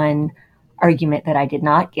the one argument that I did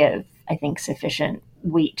not give, I think, sufficient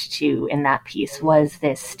weight to in that piece was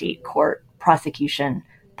this state court prosecution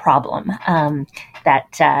problem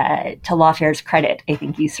that, to Lawfare's credit, I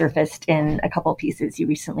think you surfaced in a couple pieces you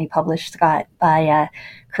recently published, Scott, by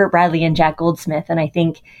Kurt Bradley and Jack Goldsmith. And I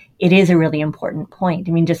think it is a really important point.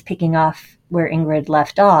 I mean, just picking off where Ingrid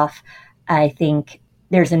left off, I think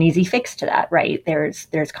there's an easy fix to that, right?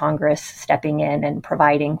 There's Congress stepping in and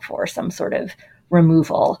providing for some sort of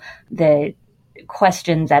removal. The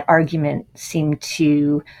questions, that argument seem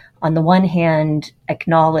to, on the one hand,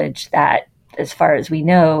 acknowledge that, as far as we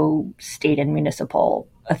know, state and municipal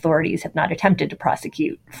authorities have not attempted to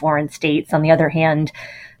prosecute foreign states. On the other hand,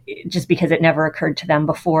 just because it never occurred to them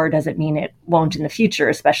before doesn't mean it won't in the future,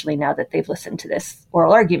 especially now that they've listened to this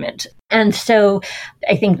oral argument. And so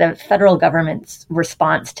I think the federal government's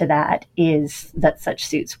response to that is that such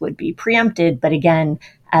suits would be preempted. But again,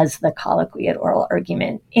 as the colloquy at oral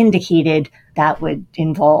argument indicated, that would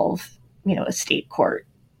involve, a state court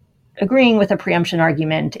agreeing with a preemption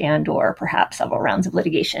argument and or perhaps several rounds of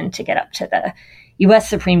litigation to get up to the U.S.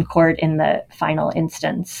 Supreme Court in the final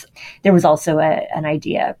instance. There was also an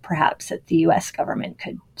idea perhaps that the U.S. government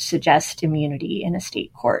could suggest immunity in a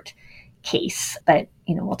state court case. But,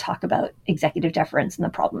 we'll talk about executive deference and the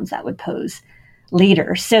problems that would pose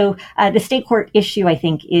later. So the state court issue, I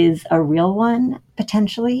think, is a real one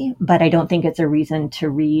potentially, but I don't think it's a reason to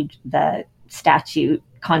read the statute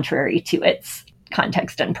contrary to its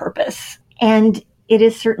context and purpose. And it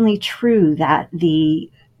is certainly true that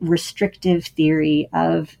the restrictive theory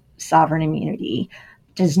of sovereign immunity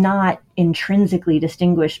does not intrinsically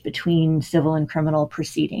distinguish between civil and criminal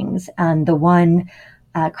proceedings. And the one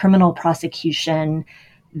criminal prosecution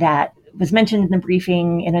that was mentioned in the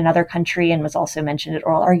briefing in another country and was also mentioned at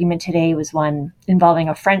oral argument today was one involving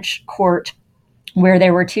a French court where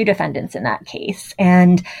there were two defendants in that case.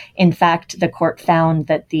 And in fact, the court found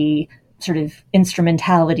that the sort of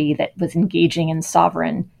instrumentality that was engaging in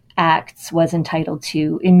sovereign acts was entitled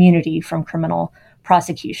to immunity from criminal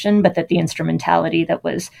prosecution, but that the instrumentality that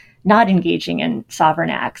was not engaging in sovereign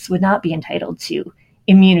acts would not be entitled to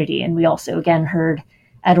immunity. And we also, again, heard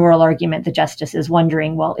at oral argument the justices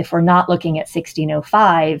wondering, well, if we're not looking at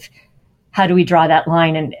 1605, how do we draw that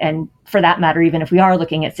line? And for that matter, even if we are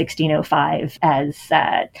looking at 1605,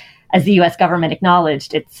 as the U.S. government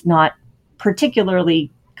acknowledged, it's not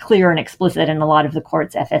particularly clear and explicit, and a lot of the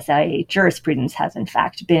court's FSIA jurisprudence has in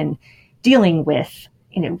fact been dealing with,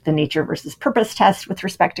 the nature versus purpose test with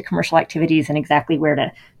respect to commercial activities and exactly where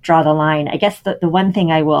to draw the line. I guess the one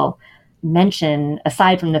thing I will mention,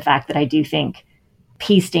 aside from the fact that I do think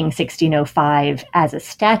pasting 1605 as a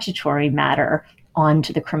statutory matter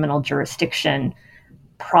onto the criminal jurisdiction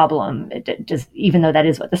problem, even though that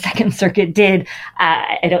is what the Second Circuit did,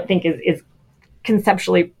 I don't think is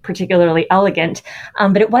conceptually particularly elegant.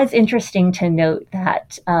 But it was interesting to note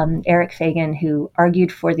that Eric Fagan, who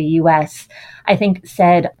argued for the U.S., I think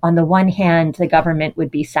said, on the one hand, the government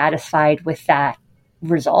would be satisfied with that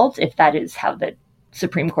result if that is how the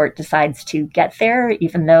Supreme Court decides to get there,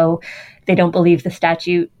 even though they don't believe the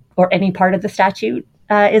statute or any part of the statute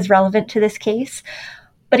is relevant to this case.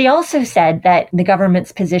 But he also said that the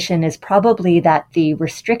government's position is probably that the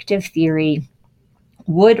restrictive theory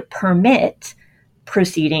would permit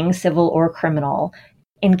proceedings, civil or criminal,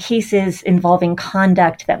 in cases involving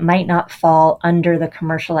conduct that might not fall under the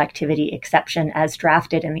commercial activity exception as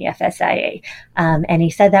drafted in the FSIA. And he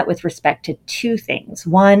said that with respect to two things.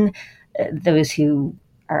 One, those who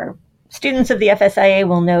are students of the FSIA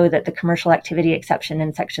will know that the commercial activity exception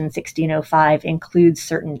in Section 1605 includes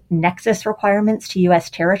certain nexus requirements to U.S.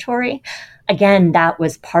 territory. Again, that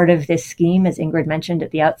was part of this scheme, as Ingrid mentioned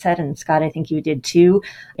at the outset, and Scott, I think you did too,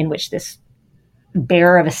 in which this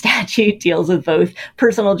bear of a statute deals with both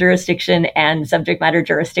personal jurisdiction and subject matter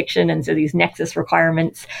jurisdiction. And so these nexus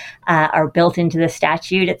requirements are built into the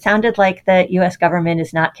statute. It sounded like the U.S. government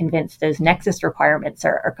is not convinced those nexus requirements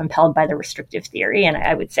are compelled by the restrictive theory. And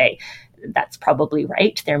I would say that's probably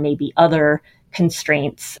right. There may be other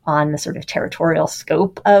constraints on the sort of territorial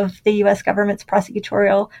scope of the U.S. government's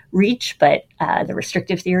prosecutorial reach, but the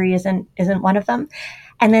restrictive theory isn't one of them.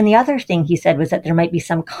 And then the other thing he said was that there might be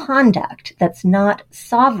some conduct that's not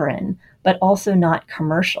sovereign, but also not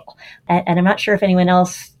commercial. And I'm not sure if anyone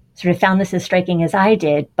else sort of found this as striking as I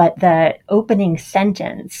did, but the opening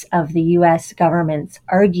sentence of the U.S. government's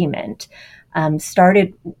argument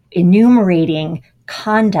started enumerating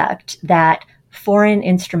conduct that foreign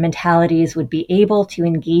instrumentalities would be able to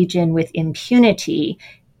engage in with impunity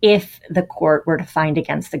if the court were to find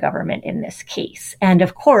against the government in this case. And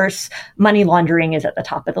of course, money laundering is at the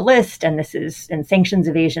top of the list, and sanctions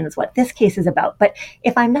evasion is what this case is about. But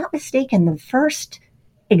if I'm not mistaken, the first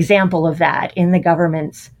example of that in the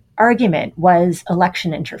government's argument was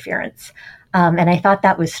election interference. And I thought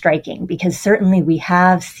that was striking because certainly we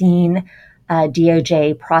have seen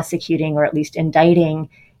DOJ prosecuting or at least indicting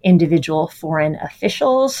individual foreign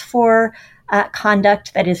officials for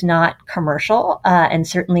conduct that is not commercial. And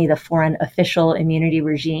certainly the foreign official immunity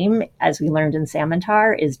regime, as we learned in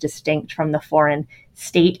Samantar, is distinct from the foreign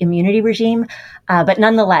state immunity regime. But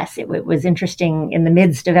nonetheless, it was interesting in the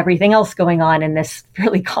midst of everything else going on in this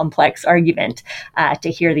fairly complex argument to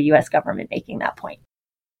hear the U.S. government making that point.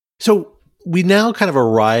 So we now kind of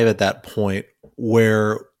arrive at that point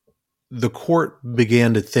where the court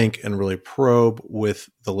began to think and really probe with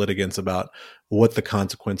the litigants about what the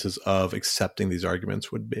consequences of accepting these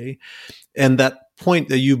arguments would be. And that point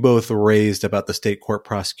that you both raised about the state court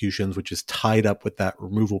prosecutions, which is tied up with that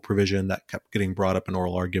removal provision that kept getting brought up in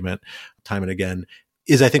oral argument time and again,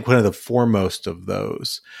 is I think one of the foremost of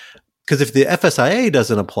those. Because if the FSIA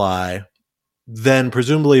doesn't apply, then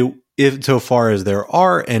presumably, if so far as there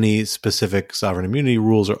are any specific sovereign immunity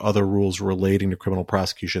rules or other rules relating to criminal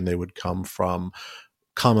prosecution, they would come from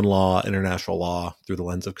common law, international law, through the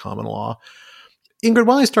lens of common law. Ingrid,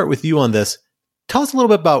 why don't I start with you on this? Tell us a little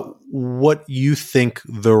bit about what you think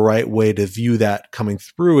the right way to view that coming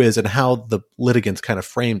through is and how the litigants kind of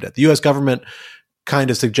framed it. The U.S. government kind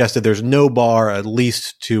of suggested there's no bar, at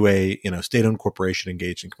least to a state-owned corporation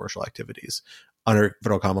engaged in commercial activities under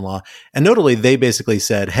federal common law. And notably, they basically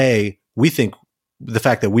said, hey, we think the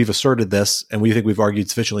fact that we've asserted this and we think we've argued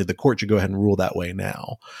sufficiently, the court should go ahead and rule that way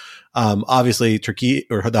now. Obviously, Turkey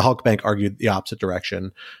or the Halkbank argued the opposite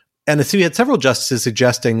direction. And so we had several justices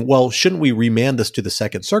suggesting, well, shouldn't we remand this to the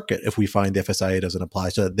Second Circuit if we find the FSIA doesn't apply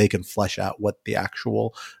so that they can flesh out what the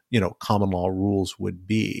actual, common law rules would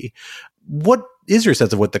be? What is your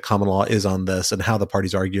sense of what the common law is on this and how the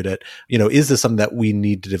parties argued it? Is this something that we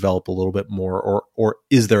need to develop a little bit more, or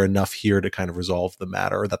is there enough here to kind of resolve the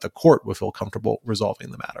matter, or that the court would feel comfortable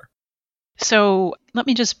resolving the matter? So let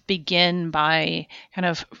me just begin by kind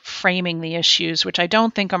of framing the issues, which I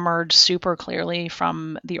don't think emerge super clearly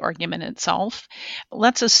from the argument itself.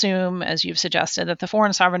 Let's assume, as you've suggested, that the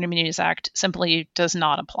Foreign Sovereign Immunities Act simply does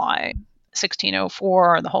not apply.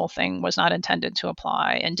 1604, the whole thing was not intended to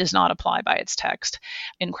apply and does not apply by its text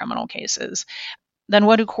in criminal cases. Then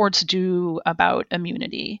what do courts do about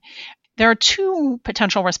immunity? There are two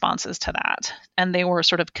potential responses to that, and they were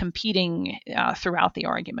sort of competing throughout the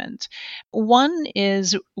argument. One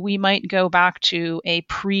is we might go back to a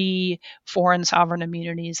pre-Foreign Sovereign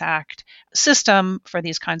Immunities Act system for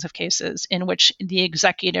these kinds of cases in which the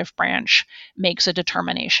executive branch makes a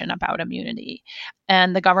determination about immunity.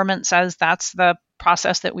 And the government says that's the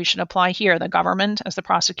process that we should apply here. The government, as the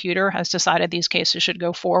prosecutor, has decided these cases should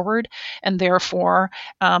go forward, and therefore,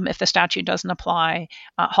 if the statute doesn't apply,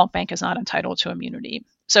 Halkbank is not entitled to immunity.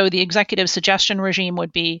 So the executive suggestion regime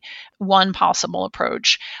would be one possible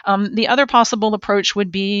approach. The other possible approach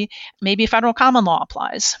would be maybe federal common law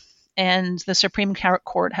applies. And the Supreme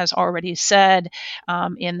Court has already said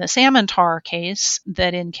in the Samantar case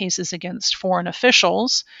that in cases against foreign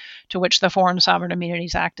officials, to which the Foreign Sovereign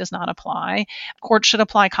Immunities Act does not apply, courts should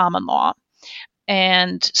apply common law.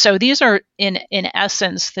 And so these are, in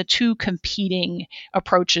essence, the two competing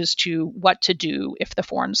approaches to what to do if the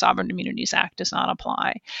Foreign Sovereign Immunities Act does not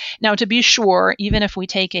apply. Now, to be sure, even if we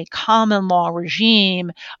take a common law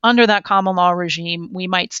regime, under that common law regime, we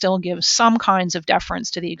might still give some kinds of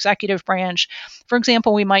deference to the executive branch. For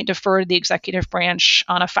example, we might defer to the executive branch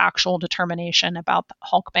on a factual determination about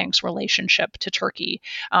Halkbank's relationship to Turkey,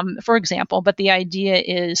 for example. But the idea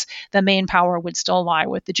is the main power would still lie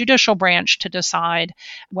with the judicial branch to decide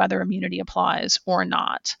whether immunity applies or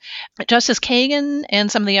not. Justice Kagan and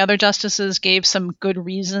some of the other justices gave some good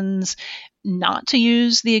reasons not to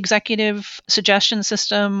use the executive suggestion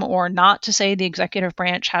system or not to say the executive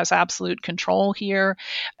branch has absolute control here.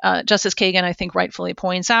 Justice Kagan, I think, rightfully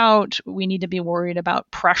points out we need to be worried about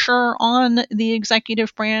pressure on the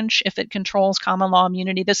executive branch if it controls common law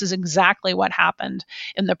immunity. This is exactly what happened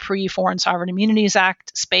in the pre-Foreign Sovereign Immunities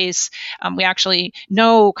Act space. We actually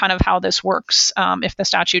know kind of how this works. If the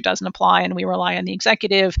statute doesn't apply and we rely on the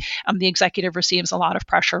executive receives a lot of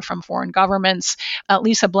pressure from foreign governments.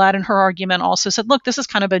 Lisa Bled, in her argument, also said, look, this is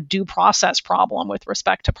kind of a due process problem with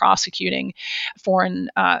respect to prosecuting foreign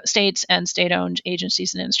states and state-owned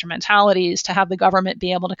agencies and instrumentalities, to have the government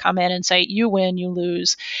be able to come in and say, you win, you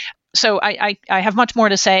lose. So I have much more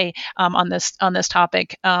to say on this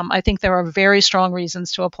topic. I think there are very strong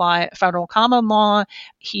reasons to apply federal common law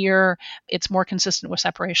here. It's more consistent with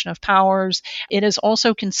separation of powers. It is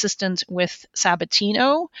also consistent with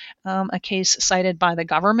Sabatino, a case cited by the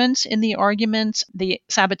government in the argument. The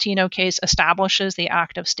Sabatino case establishes the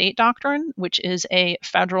act of state doctrine, which is a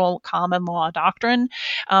federal common law doctrine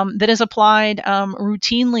that is applied,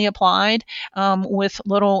 routinely applied, with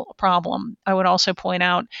little problem. I would also point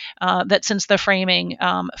out that since the framing,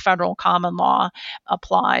 federal common law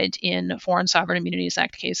applied in Foreign Sovereign Immunities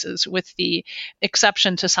Act cases, with the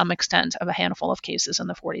exception to some extent of a handful of cases in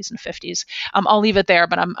the 40s and 50s. I'll leave it there,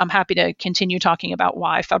 but I'm happy to continue talking about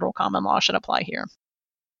why federal common law should apply here.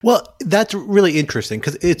 Well, that's really interesting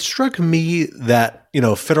because it struck me that,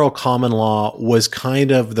 federal common law was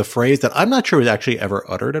kind of the phrase that I'm not sure was actually ever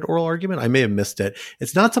uttered at oral argument. I may have missed it.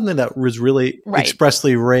 It's not something that was really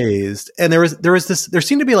expressly raised. And there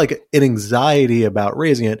seemed to be like an anxiety about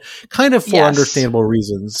raising it, kind of for understandable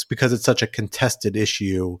reasons, because it's such a contested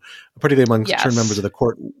issue, particularly among certain members of the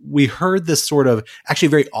court. We heard this sort of actually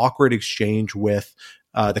very awkward exchange with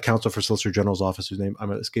the counsel for Solicitor General's office, whose name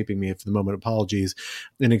I'm escaping me for the moment, apologies,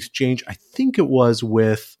 in exchange, I think it was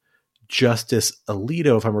with Justice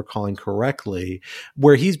Alito, if I'm recalling correctly,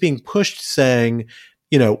 where he's being pushed saying,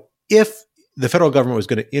 if the federal government was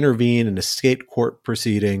going to intervene in a state court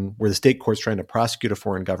proceeding where the state court's trying to prosecute a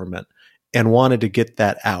foreign government and wanted to get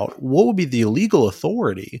that out, what would be the legal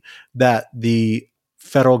authority that the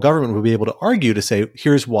federal government would be able to argue to say,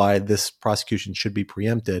 here's why this prosecution should be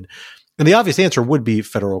preempted? And the obvious answer would be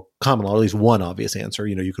federal common law, or at least one obvious answer.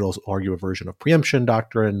 You could also argue a version of preemption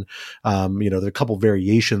doctrine. There are a couple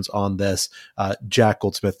variations on this. Jack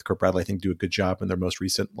Goldsmith, Kurt Bradley, I think, do a good job in their most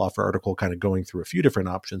recent Lawfare article, kind of going through a few different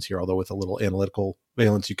options here, although with a little analytical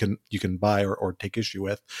valence you can buy or take issue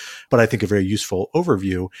with. But I think a very useful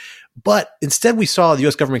overview. But instead, we saw the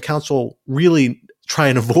U.S. government counsel really try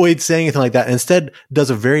and avoid saying anything like that, and instead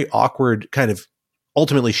does a very awkward kind of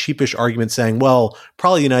ultimately sheepish argument saying, well,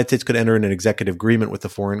 probably the United States could enter in an executive agreement with the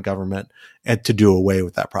foreign government and to do away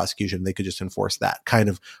with that prosecution. They could just enforce that, kind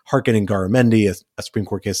of hearkening Garamendi, a Supreme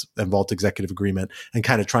Court case that involved executive agreement, and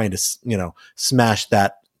kind of trying to, smash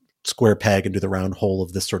that square peg into the round hole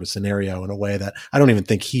of this sort of scenario in a way that I don't even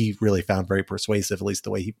think he really found very persuasive, at least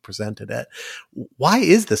the way he presented it. Why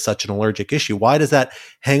is this such an allergic issue? Why does that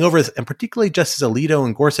hang over us? And particularly Justice Alito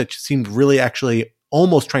and Gorsuch seemed really actually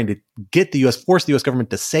almost trying to force the US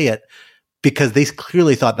government to say it because they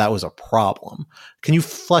clearly thought that was a problem. Can you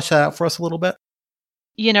flesh that out for us a little bit?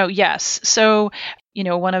 Yes. So,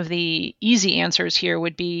 one of the easy answers here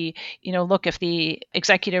would be, look, if the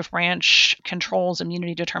executive branch controls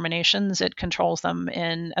immunity determinations, it controls them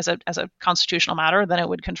as a constitutional matter, then it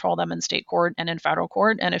would control them in state court and in federal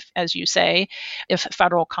court. And if, as you say, if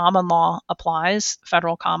federal common law applies,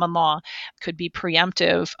 federal common law could be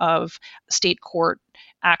preemptive of state court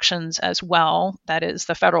actions as well. That is,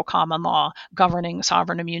 the federal common law governing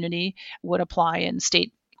sovereign immunity would apply in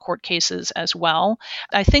state court cases as well.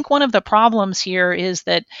 I think one of the problems here is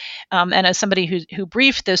that, and as somebody who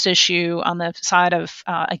briefed this issue on the side of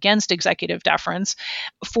against executive deference,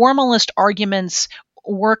 formalist arguments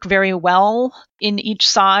work very well in each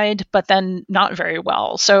side, but then not very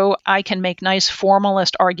well. So I can make nice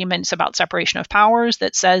formalist arguments about separation of powers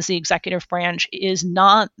that says the executive branch is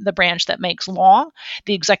not the branch that makes law.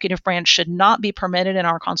 The executive branch should not be permitted in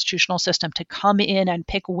our constitutional system to come in and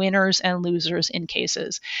pick winners and losers in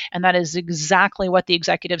cases. And that is exactly what the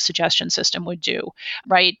executive suggestion system would do,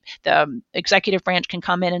 right? The executive branch can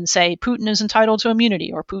come in and say Putin is entitled to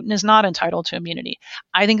immunity or Putin is not entitled to immunity.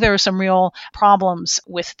 I think there are some real problems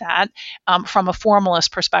with that from a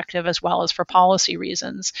formalist perspective as well as for policy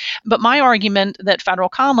reasons. But my argument that federal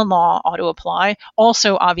common law ought to apply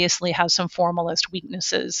also obviously has some formalist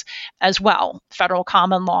weaknesses as well. Federal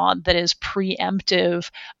common law that is preemptive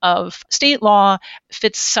of state law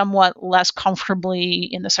fits somewhat less comfortably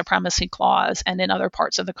in the supremacy clause and in other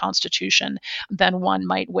parts of the Constitution than one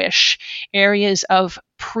might wish. Areas of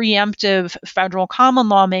preemptive federal common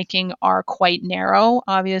law making are quite narrow,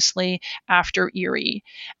 obviously, after Erie.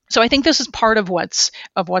 So I think this is part of what's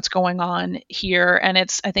going on here, and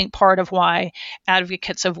it's, I think, part of why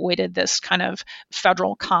advocates avoided this kind of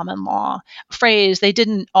federal common law phrase. They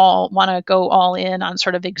didn't all want to go all in on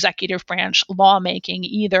sort of executive branch lawmaking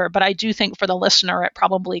either, but I do think for the listener it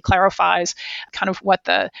probably clarifies kind of what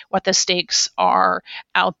the stakes are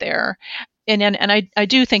out there. And I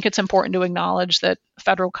do think it's important to acknowledge that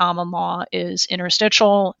federal common law is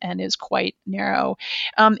interstitial and is quite narrow.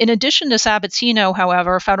 In addition to Sabatino,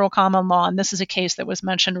 however, federal common law, and this is a case that was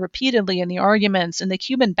mentioned repeatedly in the arguments, in the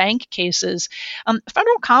Cuban bank cases,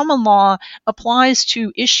 federal common law applies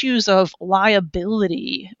to issues of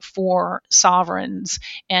liability for sovereigns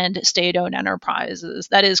and state-owned enterprises.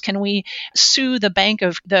 That is, can we sue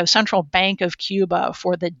the Central Bank of Cuba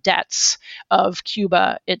for the debts of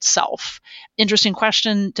Cuba itself? Interesting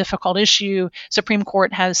question, difficult issue. Supreme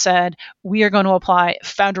Court has said we are going to apply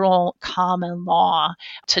federal common law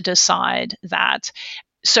to decide that.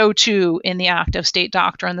 So too, in the Act of State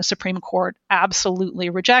Doctrine, the Supreme Court absolutely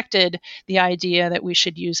rejected the idea that we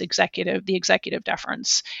should use the executive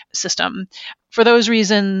deference system. For those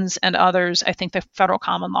reasons and others, I think the federal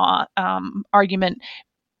common law argument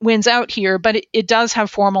wins out here, but it does have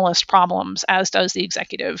formalist problems, as does the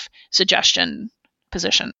executive suggestion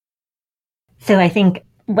position. So I think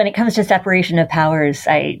when it comes to separation of powers,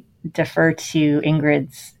 I defer to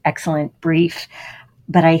Ingrid's excellent brief.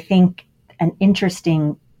 But I think an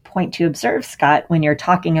interesting point to observe, Scott, when you're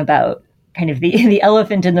talking about kind of the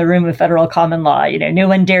elephant in the room of federal common law, no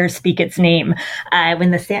one dares speak its name.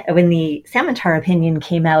 When the Samantar opinion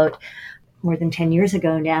came out more than 10 years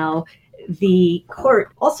ago now, the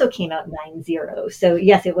court also came out 9-0. So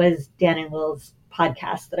yes, it was Dan and Will's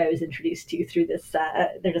podcast that I was introduced to through this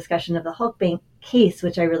their discussion of the Halkbank case,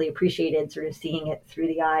 which I really appreciated, sort of seeing it through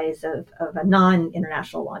the eyes of a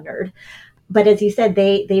non-international law nerd. But as you said,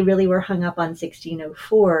 they really were hung up on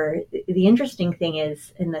 1604. The interesting thing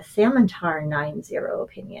is, in the Samantar 9-0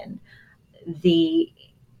 opinion, the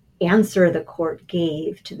answer the court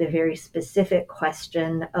gave to the very specific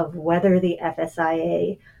question of whether the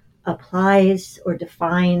FSIA applies or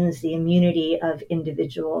defines the immunity of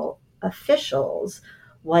individual officials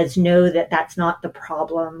was no, that's not the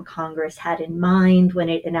problem Congress had in mind when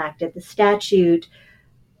it enacted the statute.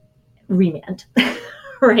 Remand,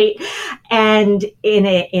 right? And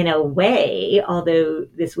in a way, although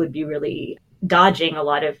this would be really dodging a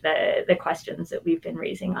lot of the questions that we've been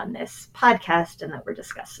raising on this podcast and that were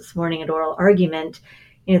discussed this morning at oral argument,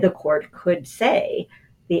 the court could say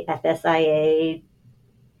the FSIA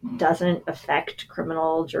doesn't affect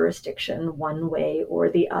criminal jurisdiction one way or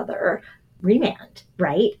the other. Remand,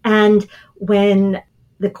 right? And when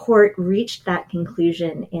the court reached that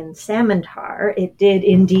conclusion in Samantar, it did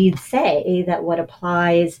indeed say that what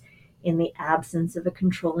applies in the absence of a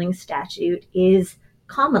controlling statute is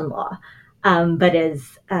common law. But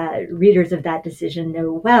as readers of that decision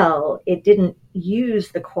know well, it didn't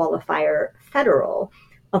use the qualifier federal,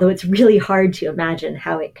 although it's really hard to imagine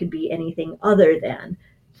how it could be anything other than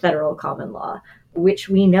federal common law, which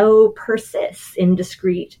we know persists in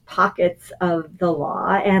discrete pockets of the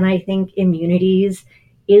law. And I think immunities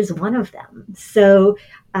is one of them. So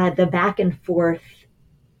the back and forth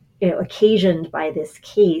occasioned by this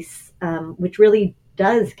case, which really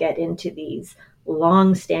does get into these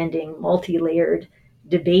long-standing, multi-layered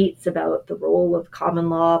debates about the role of common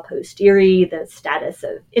law posteriori, the status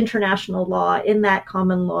of international law in that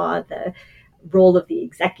common law, the role of the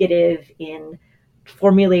executive in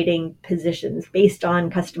formulating positions based on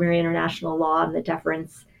customary international law and the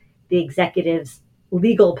deference the executive's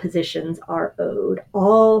legal positions are owed,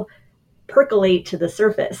 all percolate to the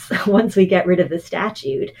surface once we get rid of the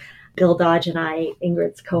statute. Bill Dodge and I,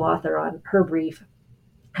 Ingrid's co-author on her brief,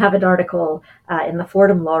 have an article in the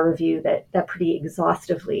Fordham Law Review that pretty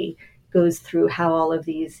exhaustively goes through how all of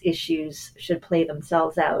these issues should play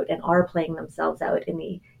themselves out and are playing themselves out in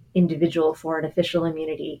the individual foreign official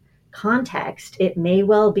immunity context. It may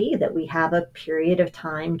well be that we have a period of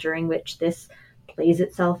time during which this plays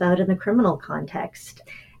itself out in the criminal context.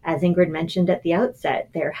 As Ingrid mentioned at the outset,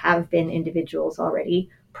 there have been individuals already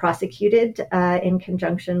prosecuted in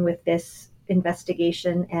conjunction with this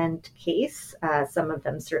investigation and case. Some of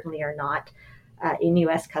them certainly are not in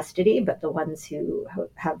U.S. custody, but the ones who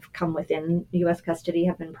have come within U.S. custody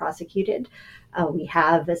have been prosecuted. We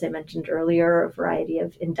have, as I mentioned earlier, a variety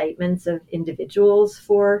of indictments of individuals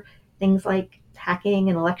for things like hacking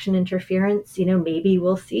and election interference. Maybe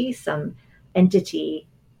we'll see some entity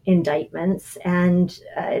indictments. And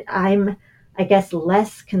I'm, I guess,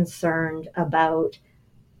 less concerned about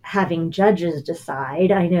having judges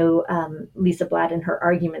decide. I know Lisa Blatt in her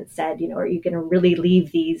argument said, are you going to really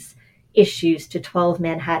leave these issues to 12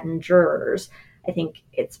 Manhattan jurors? I think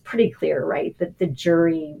it's pretty clear, right, that the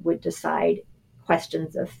jury would decide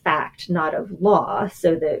questions of fact, not of law.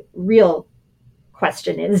 So the real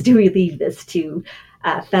question is, do we leave this to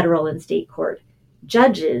federal and state court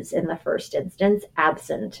judges in the first instance,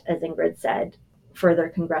 absent, as Ingrid said, further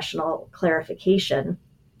congressional clarification?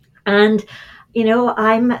 And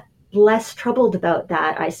I'm less troubled about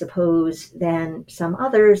that, I suppose, than some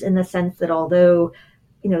others, in the sense that although,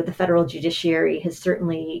 the federal judiciary has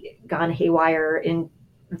certainly gone haywire in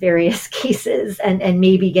various cases and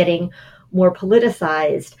maybe getting more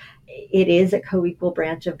politicized, it is a co-equal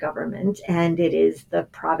branch of government, and it is the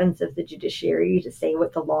province of the judiciary to say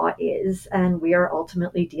what the law is. And we are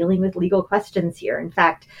ultimately dealing with legal questions here. In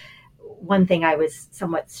fact, one thing I was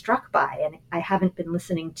somewhat struck by, and I haven't been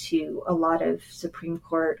listening to a lot of Supreme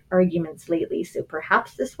Court arguments lately, so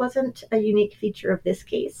perhaps this wasn't a unique feature of this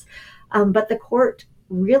case, but the court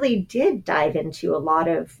really did dive into a lot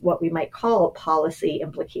of what we might call policy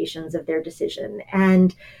implications of their decision.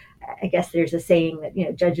 And I guess there's a saying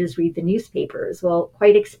that, judges read the newspapers. Well,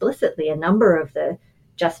 quite explicitly, a number of the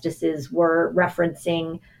justices were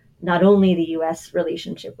referencing not only the U.S.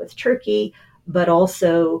 relationship with Turkey, but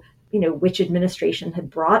also which administration had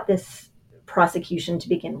brought this prosecution to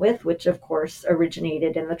begin with, which of course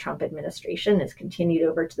originated in the Trump administration, has continued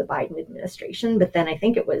over to the Biden administration. But then I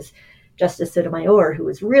think it was Justice Sotomayor who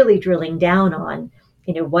was really drilling down on,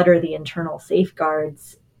 what are the internal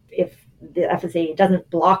safeguards if the FSA doesn't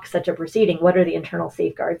block such a proceeding? What are the internal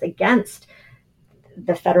safeguards against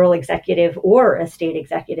the federal executive or a state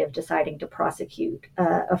executive deciding to prosecute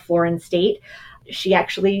a foreign state? She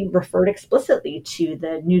actually referred explicitly to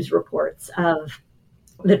the news reports of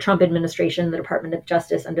the Trump administration, the Department of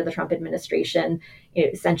Justice under the Trump administration,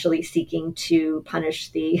 essentially seeking to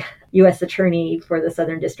punish the U.S. attorney for the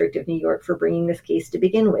Southern District of New York for bringing this case to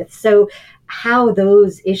begin with. So how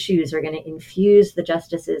those issues are going to infuse the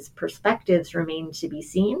justices' perspectives remain to be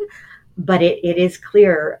seen. But it is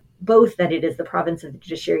clear both that it is the province of the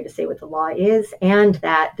judiciary to say what the law is, and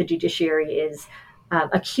that the judiciary is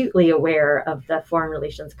acutely aware of the foreign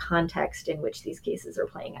relations context in which these cases are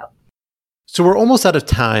playing out. So we're almost out of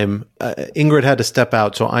time. Ingrid had to step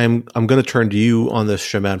out, so I'm going to turn to you on this,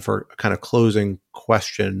 Shaman, for a kind of closing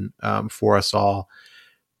question for us all.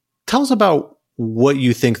 Tell us about what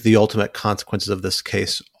you think the ultimate consequences of this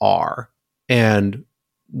case are, and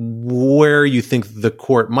where you think the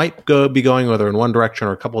court might be going, whether in one direction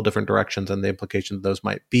or a couple of different directions, and the implications of those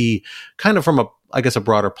might be, kind of from a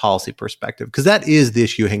broader policy perspective, because that is the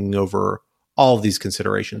issue hanging over all of these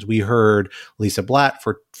considerations. We heard Lisa Blatt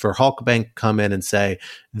for Halkbank come in and say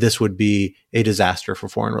this would be a disaster for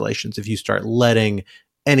foreign relations if you start letting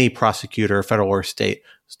any prosecutor, federal or state,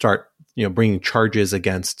 start bringing charges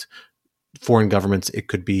against foreign governments, it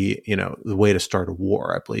could be, the way to start a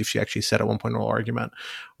war, I believe she actually said at one point in her argument.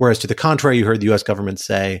 Whereas to the contrary, you heard the U.S. government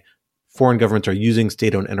say foreign governments are using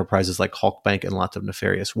state-owned enterprises like Halkbank in lots of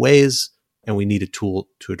nefarious ways, and we need a tool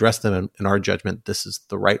to address them. And in our judgment, this is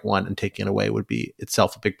the right one, and taking it away would be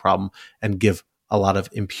itself a big problem and give a lot of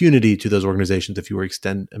impunity to those organizations if you were to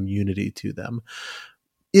extend immunity to them.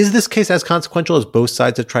 Is this case as consequential as both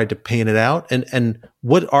sides have tried to paint it out? And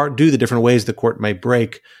what do the different ways the court might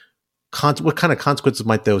break? What kind of consequences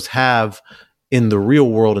might those have in the real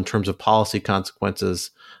world in terms of policy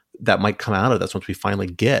consequences that might come out of this once we finally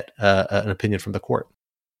get an opinion from the court?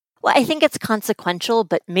 Well, I think it's consequential,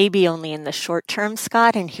 but maybe only in the short term,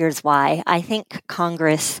 Scott, and here's why. I think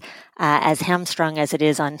Congress, as hamstrung as it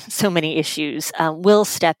is on so many issues, will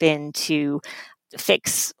step in to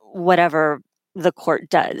fix whatever the court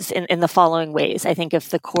does in the following ways. I think if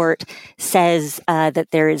the court says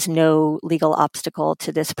that there is no legal obstacle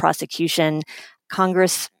to this prosecution,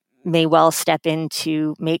 Congress may well step in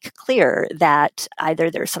to make clear that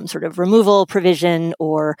either there's some sort of removal provision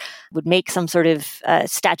or would make some sort of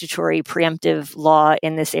statutory preemptive law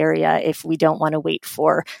in this area if we don't want to wait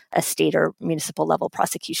for a state or municipal level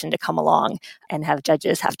prosecution to come along and have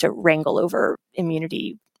judges have to wrangle over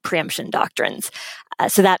immunity preemption doctrines.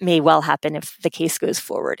 So that may well happen if the case goes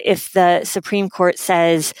forward. If the Supreme Court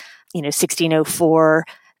says, 1604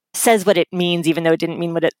 says what it means, even though it didn't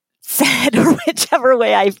mean what it said, or whichever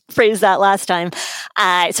way I phrased that last time,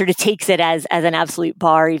 sort of takes it as an absolute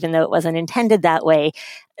bar, even though it wasn't intended that way,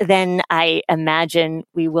 then I imagine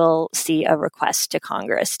we will see a request to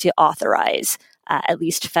Congress to authorize at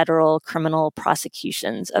least federal criminal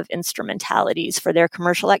prosecutions of instrumentalities for their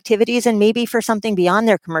commercial activities and maybe for something beyond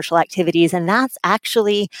their commercial activities. And that's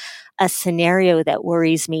actually a scenario that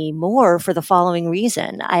worries me more for the following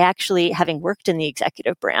reason. I actually, having worked in the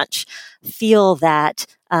executive branch, feel that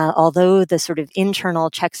although the sort of internal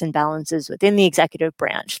checks and balances within the executive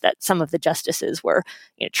branch that some of the justices were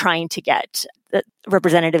trying to get the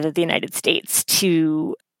representative of the United States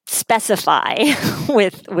to specify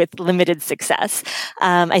with limited success.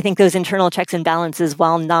 I think those internal checks and balances,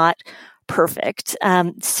 while not perfect,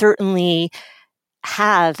 certainly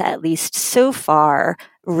have, at least so far,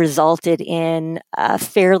 resulted in a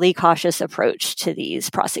fairly cautious approach to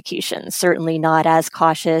these prosecutions. Certainly not as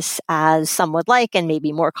cautious as some would like, and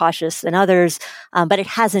maybe more cautious than others, but it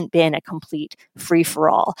hasn't been a complete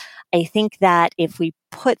free-for-all. I think that if we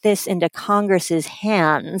put this into Congress's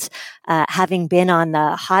hands, having been on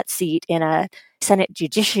the hot seat in a Senate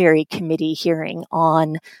Judiciary Committee hearing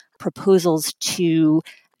on proposals to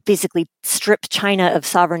basically strip China of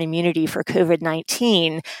sovereign immunity for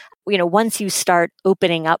COVID-19, once you start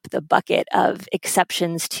opening up the bucket of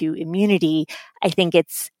exceptions to immunity, I think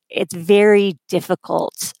it's very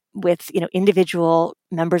difficult with individual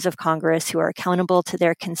members of Congress who are accountable to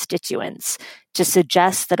their constituents to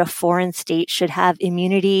suggest that a foreign state should have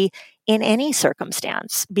immunity in any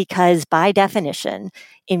circumstance, because by definition,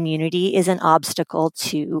 immunity is an obstacle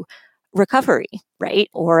to recovery, right?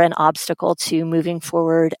 Or an obstacle to moving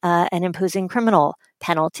forward and imposing criminal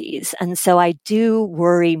penalties. And so I do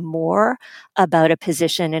worry more about a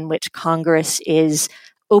position in which Congress is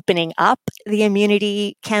opening up the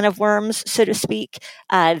immunity can of worms, so to speak,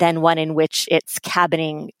 than one in which it's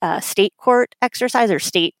cabining state court exercise or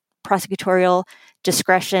state prosecutorial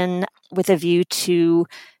discretion with a view to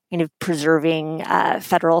preserving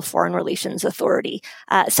federal foreign relations authority.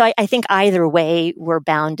 So I think either way, we're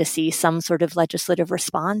bound to see some sort of legislative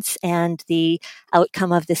response, and the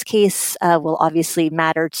outcome of this case will obviously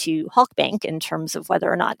matter to Halkbank in terms of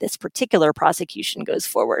whether or not this particular prosecution goes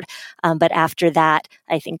forward. But after that,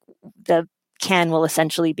 I think the can will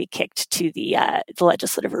essentially be kicked to the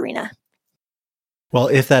legislative arena. Well,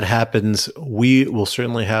 if that happens, we will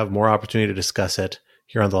certainly have more opportunity to discuss it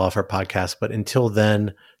here on the Lawfare podcast. But until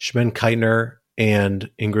then, Shemin Keitner and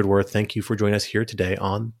Ingrid Wirth, thank you for joining us here today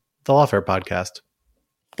on the Lawfare podcast.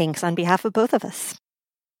 Thanks on behalf of both of us.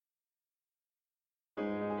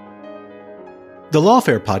 The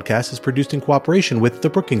Lawfare podcast is produced in cooperation with the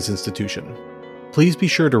Brookings Institution. Please be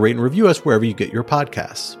sure to rate and review us wherever you get your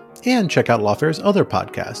podcasts. And check out Lawfare's other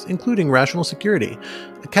podcasts, including Rational Security,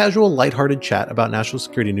 a casual, lighthearted chat about national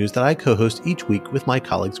security news that I co-host each week with my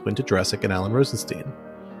colleagues Quinta Jurecic and Alan Rosenstein.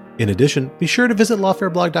 In addition, be sure to visit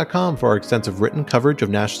lawfareblog.com for our extensive written coverage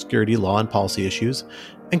of national security law and policy issues,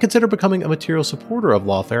 and consider becoming a material supporter of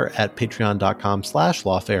Lawfare at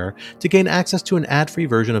patreon.com/lawfare to gain access to an ad-free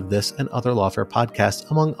version of this and other Lawfare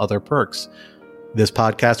podcasts, among other perks. This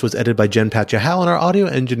podcast was edited by Jen Patchahal, and our audio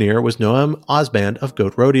engineer was Noam Osband of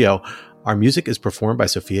Goat Rodeo. Our music is performed by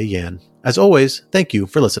Sophia Yan. As always, thank you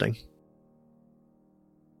for listening.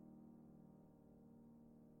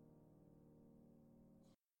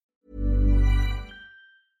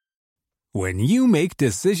 When you make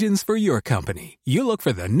decisions for your company, you look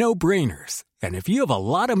for the no-brainers. And if you have a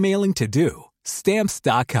lot of mailing to do,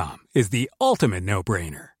 Stamps.com is the ultimate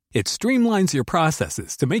no-brainer. It streamlines your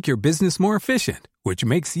processes to make your business more efficient, which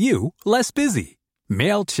makes you less busy.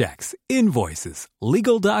 Mail checks, invoices,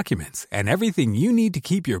 legal documents, and everything you need to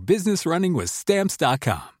keep your business running with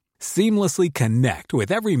Stamps.com. Seamlessly connect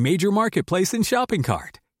with every major marketplace and shopping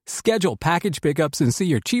cart. Schedule package pickups and see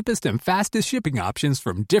your cheapest and fastest shipping options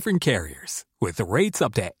from different carriers, with rates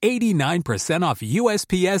up to 89% off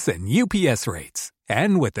USPS and UPS rates.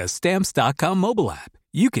 And with the Stamps.com mobile app,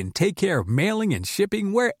 you can take care of mailing and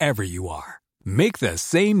shipping wherever you are. Make the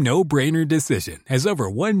same no-brainer decision as over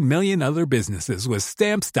 1 million other businesses with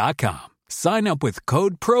Stamps.com. Sign up with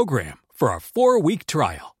code PROGRAM for a 4-week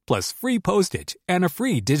trial, plus free postage and a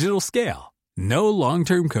free digital scale. No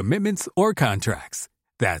long-term commitments or contracts.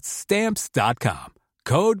 That's Stamps.com.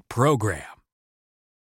 Code PROGRAM.